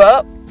 give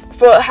up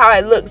for how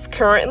it looks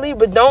currently,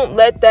 but don't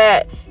let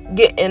that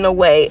get in the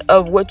way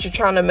of what you're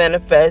trying to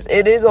manifest.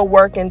 It is a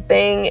working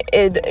thing.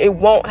 It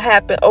won't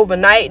happen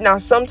overnight. Now,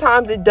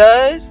 sometimes it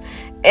does,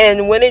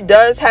 and when it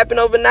does happen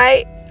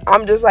overnight,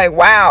 I'm just like,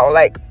 wow,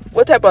 like,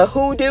 what type of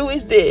hoodoo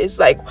is this?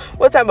 Like,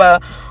 what type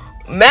of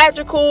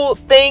magical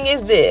thing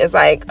is this?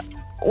 Like,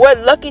 what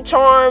Lucky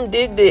Charm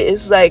did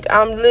this? Like,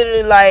 I'm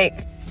literally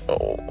like,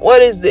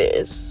 what is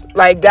this?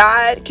 Like,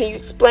 God, can you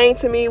explain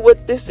to me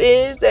what this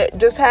is that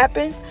just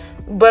happened?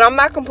 But I'm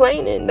not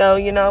complaining though,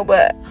 you know,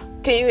 but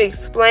can you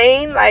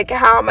explain, like,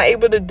 how am I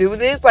able to do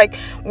this? Like,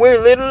 we're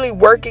literally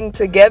working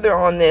together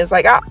on this.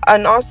 Like,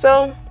 and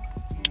also,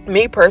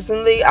 me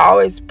personally, I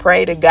always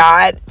pray to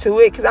God to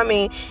it, because I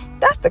mean,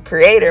 that's the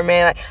creator,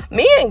 man. Like,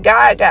 me and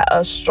God got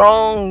a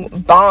strong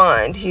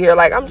bond here.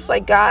 Like, I'm just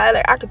like, God,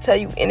 like, I could tell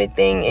you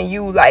anything and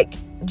you, like,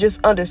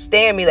 just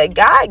understand me. Like,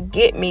 God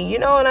get me, you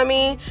know what I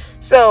mean?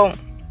 So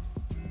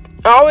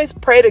I always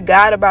pray to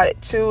God about it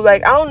too.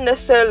 Like, I don't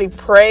necessarily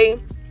pray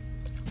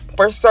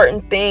for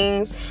certain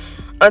things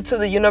unto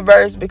the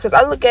universe, because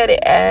I look at it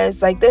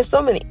as, like, there's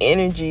so many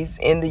energies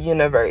in the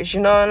universe,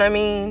 you know what I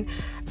mean?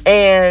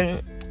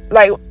 And,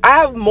 like, I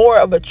have more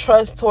of a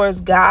trust towards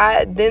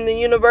God than the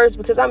universe,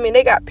 because, I mean,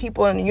 they got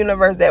people in the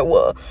universe that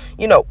will,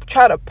 you know,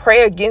 try to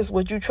pray against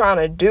what you're trying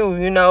to do,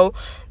 you know?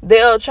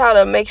 They'll try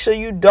to make sure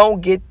you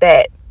don't get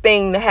that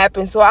thing to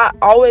happen. So I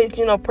always,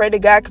 you know, pray to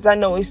God, because I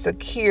know it's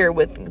secure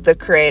with the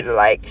creator.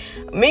 Like,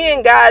 me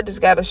and God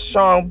just got a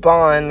strong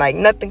bond. Like,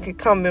 nothing could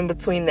come in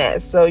between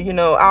that. So, you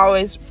know, I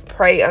always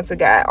pray unto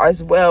God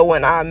as well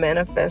when I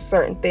manifest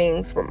certain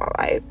things for my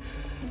life.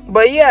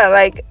 But yeah,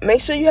 like,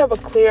 make sure you have a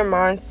clear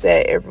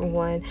mindset,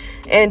 everyone.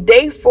 And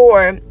day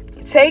 4,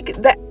 take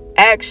the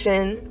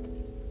action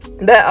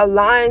that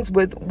aligns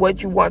with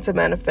what you want to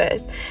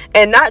manifest.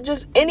 And not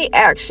just any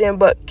action,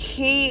 but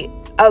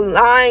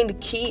aligned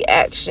key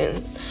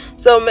actions.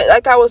 So,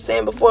 like I was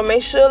saying before,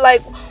 make sure,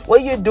 like,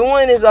 what you're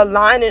doing is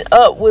aligning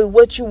up with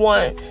what you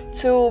want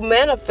to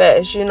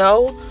manifest, you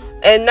know?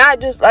 And not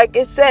just, like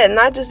it said,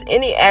 not just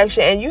any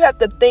action. And you have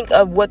to think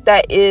of what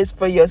that is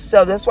for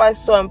yourself. That's why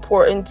it's so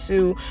important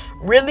to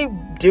really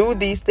do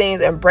these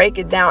things and break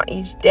it down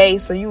each day,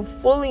 so you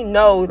fully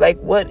know, like,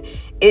 what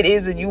it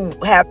is that you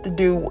have to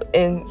do,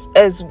 and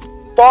as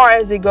far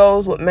as it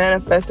goes with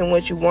manifesting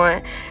what you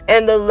want.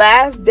 And the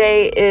last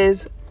day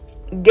is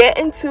get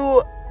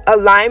into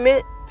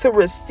alignment to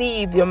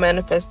receive your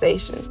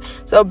manifestations.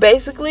 So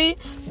basically,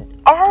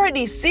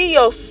 already see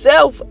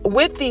yourself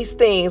with these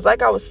things.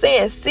 Like I was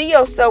saying, see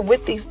yourself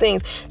with these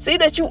things. See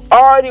that you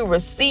already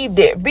received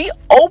it. Be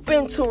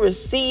open to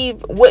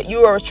receive what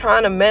you are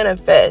trying to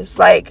manifest.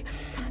 Like,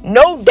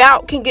 no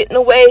doubt can get in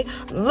the way.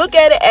 Look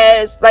at it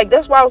as, like,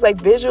 that's why I was like,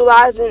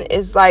 visualizing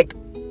is like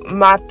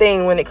my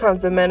thing when it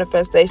comes to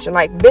manifestation.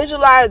 Like,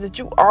 visualize that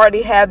you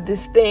already have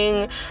this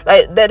thing,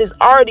 like, that is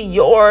already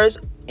yours.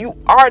 You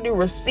already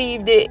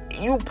received it.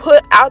 You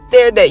put out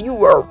there that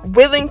you are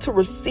willing to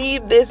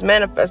receive this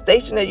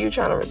manifestation that you're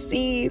trying to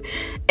receive.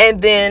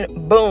 And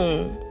then,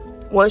 boom,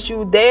 once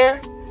you're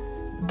there,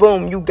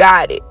 boom, you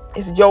got it.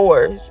 It's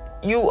yours.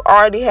 You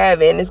already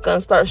have it, and it's going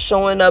to start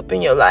showing up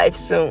in your life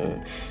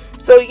soon.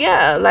 So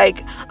yeah,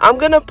 like, I'm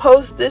going to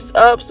post this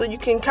up so you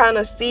can kind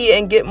of see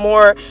and get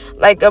more,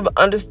 like, of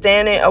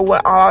understanding of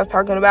what all I was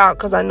talking about,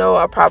 because I know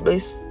I probably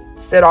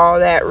said all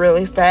that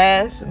really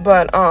fast.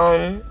 But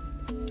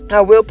I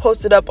will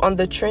post it up on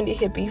the Trendy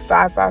Hippie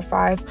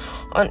 555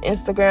 on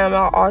Instagram.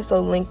 I'll also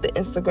link the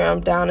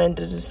Instagram down in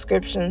the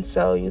description,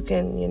 so you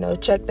can, you know,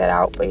 check that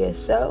out for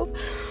yourself.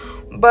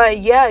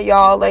 But yeah,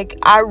 y'all, like,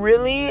 I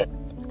really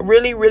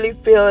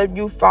feel if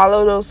you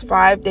follow those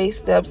 5-day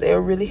steps, it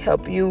will really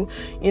help you,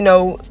 you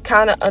know,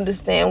 kind of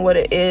understand what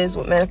it is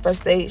with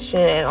manifestation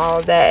and all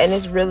of that. And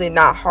it's really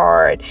not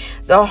hard.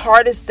 The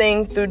hardest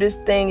thing through this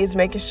thing is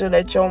making sure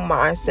that your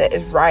mindset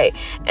is right.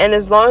 And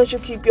as long as you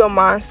keep your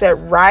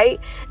mindset right,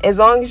 as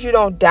long as you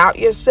don't doubt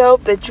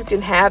yourself that you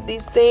can have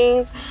these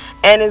things,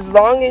 and as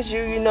long as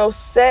you, you know,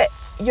 set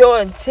your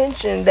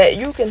intention that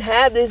you can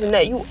have this and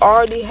that you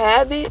already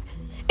have it,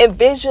 and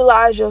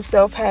visualize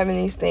yourself having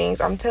these things,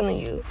 I'm telling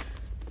you,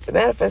 the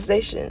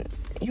manifestation,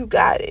 you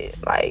got it.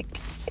 Like,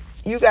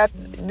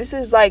 this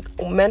is like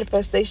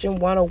manifestation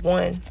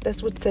 101.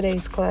 That's what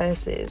today's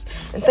class is.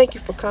 And thank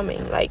you for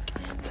coming, like,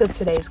 to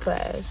today's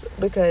class,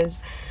 because,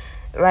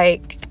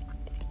 like,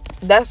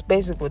 that's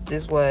basically what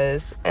this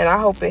was. And I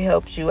hope it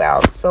helped you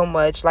out so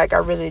much, like I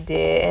really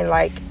did. And,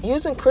 like,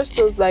 using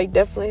crystals, like,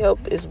 definitely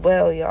help as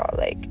well, y'all.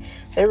 Like,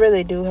 they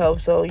really do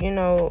help. So,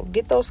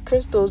 get those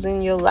crystals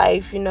in your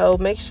life.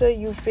 Make sure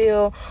you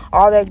feel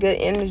all that good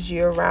energy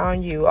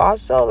around you.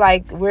 Also,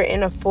 like, we're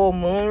in a full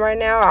moon right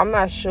now. I'm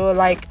not sure,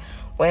 like,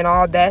 when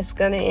all that's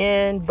gonna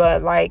end,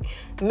 but, like,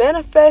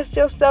 manifest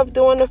yourself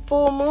during the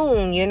full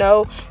moon.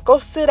 Go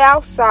sit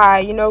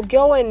outside,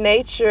 go in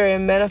nature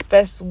and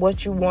manifest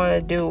what you want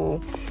to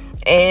do.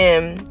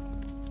 And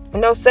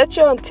set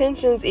your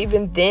intentions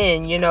even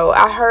then.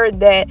 I heard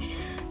that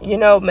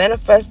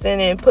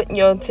manifesting and putting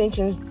your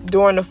intentions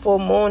during the full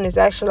moon is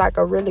actually, like,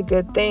 a really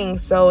good thing.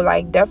 So,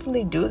 like,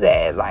 definitely do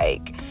that.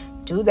 Like,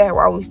 do that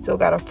while we still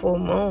got a full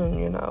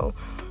moon.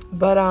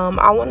 But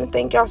I want to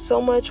thank y'all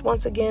so much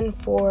once again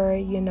for,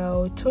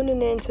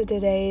 tuning in to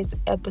today's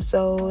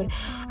episode.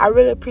 I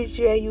really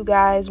appreciate you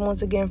guys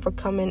once again for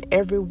coming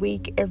every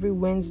week, every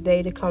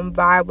Wednesday, to come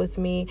vibe with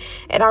me.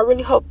 And I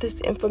really hope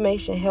this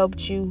information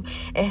helped you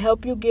and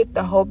help you get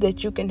the hope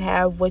that you can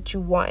have what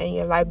you want in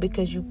your life,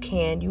 because you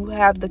can. You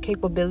have the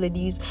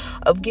capabilities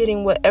of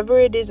getting whatever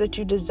it is that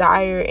you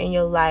desire in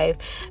your life.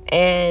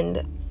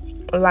 And,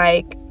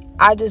 like,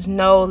 I just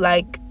know,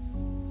 like,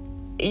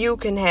 you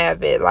can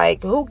have it.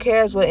 Like, who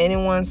cares what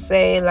anyone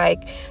say?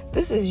 Like,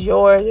 this is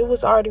yours. It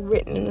was already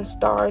written in the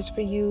stars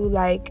for you.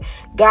 Like,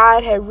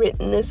 God had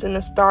written this in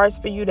the stars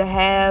for you to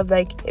have.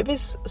 Like, if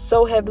it's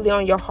so heavily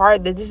on your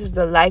heart that this is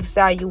the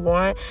lifestyle you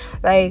want,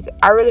 like,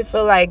 I really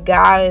feel like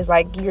God is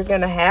like, you're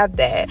gonna have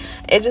that,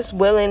 and just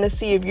willing to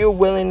see if you're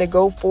willing to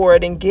go for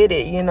it and get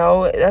it.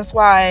 That's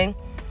why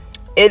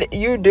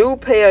you do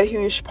play a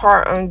huge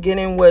part on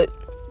getting what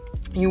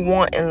you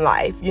want in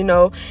life.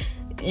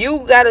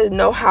 You gotta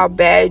know how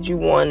bad you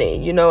want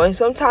it, and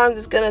sometimes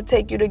it's gonna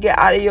take you to get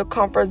out of your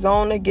comfort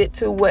zone to get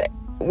to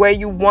where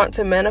you want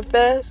to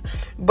manifest,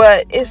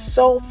 but it's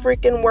so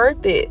freaking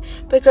worth it,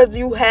 because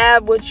you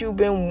have what you've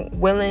been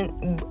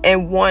willing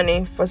and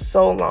wanting for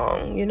so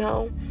long.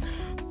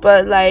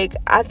 But, like,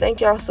 I thank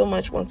y'all so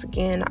much once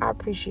again. I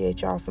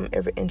appreciate y'all from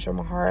every inch of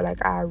my heart.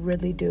 Like, I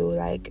really do.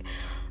 Like,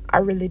 I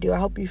really do. I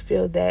hope you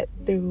feel that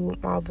through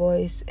my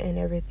voice and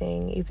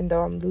everything, even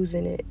though I'm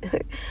losing it.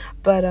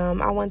 But I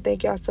want to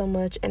thank y'all so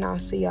much, and I'll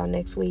see y'all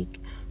next week.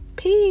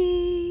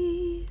 Peace.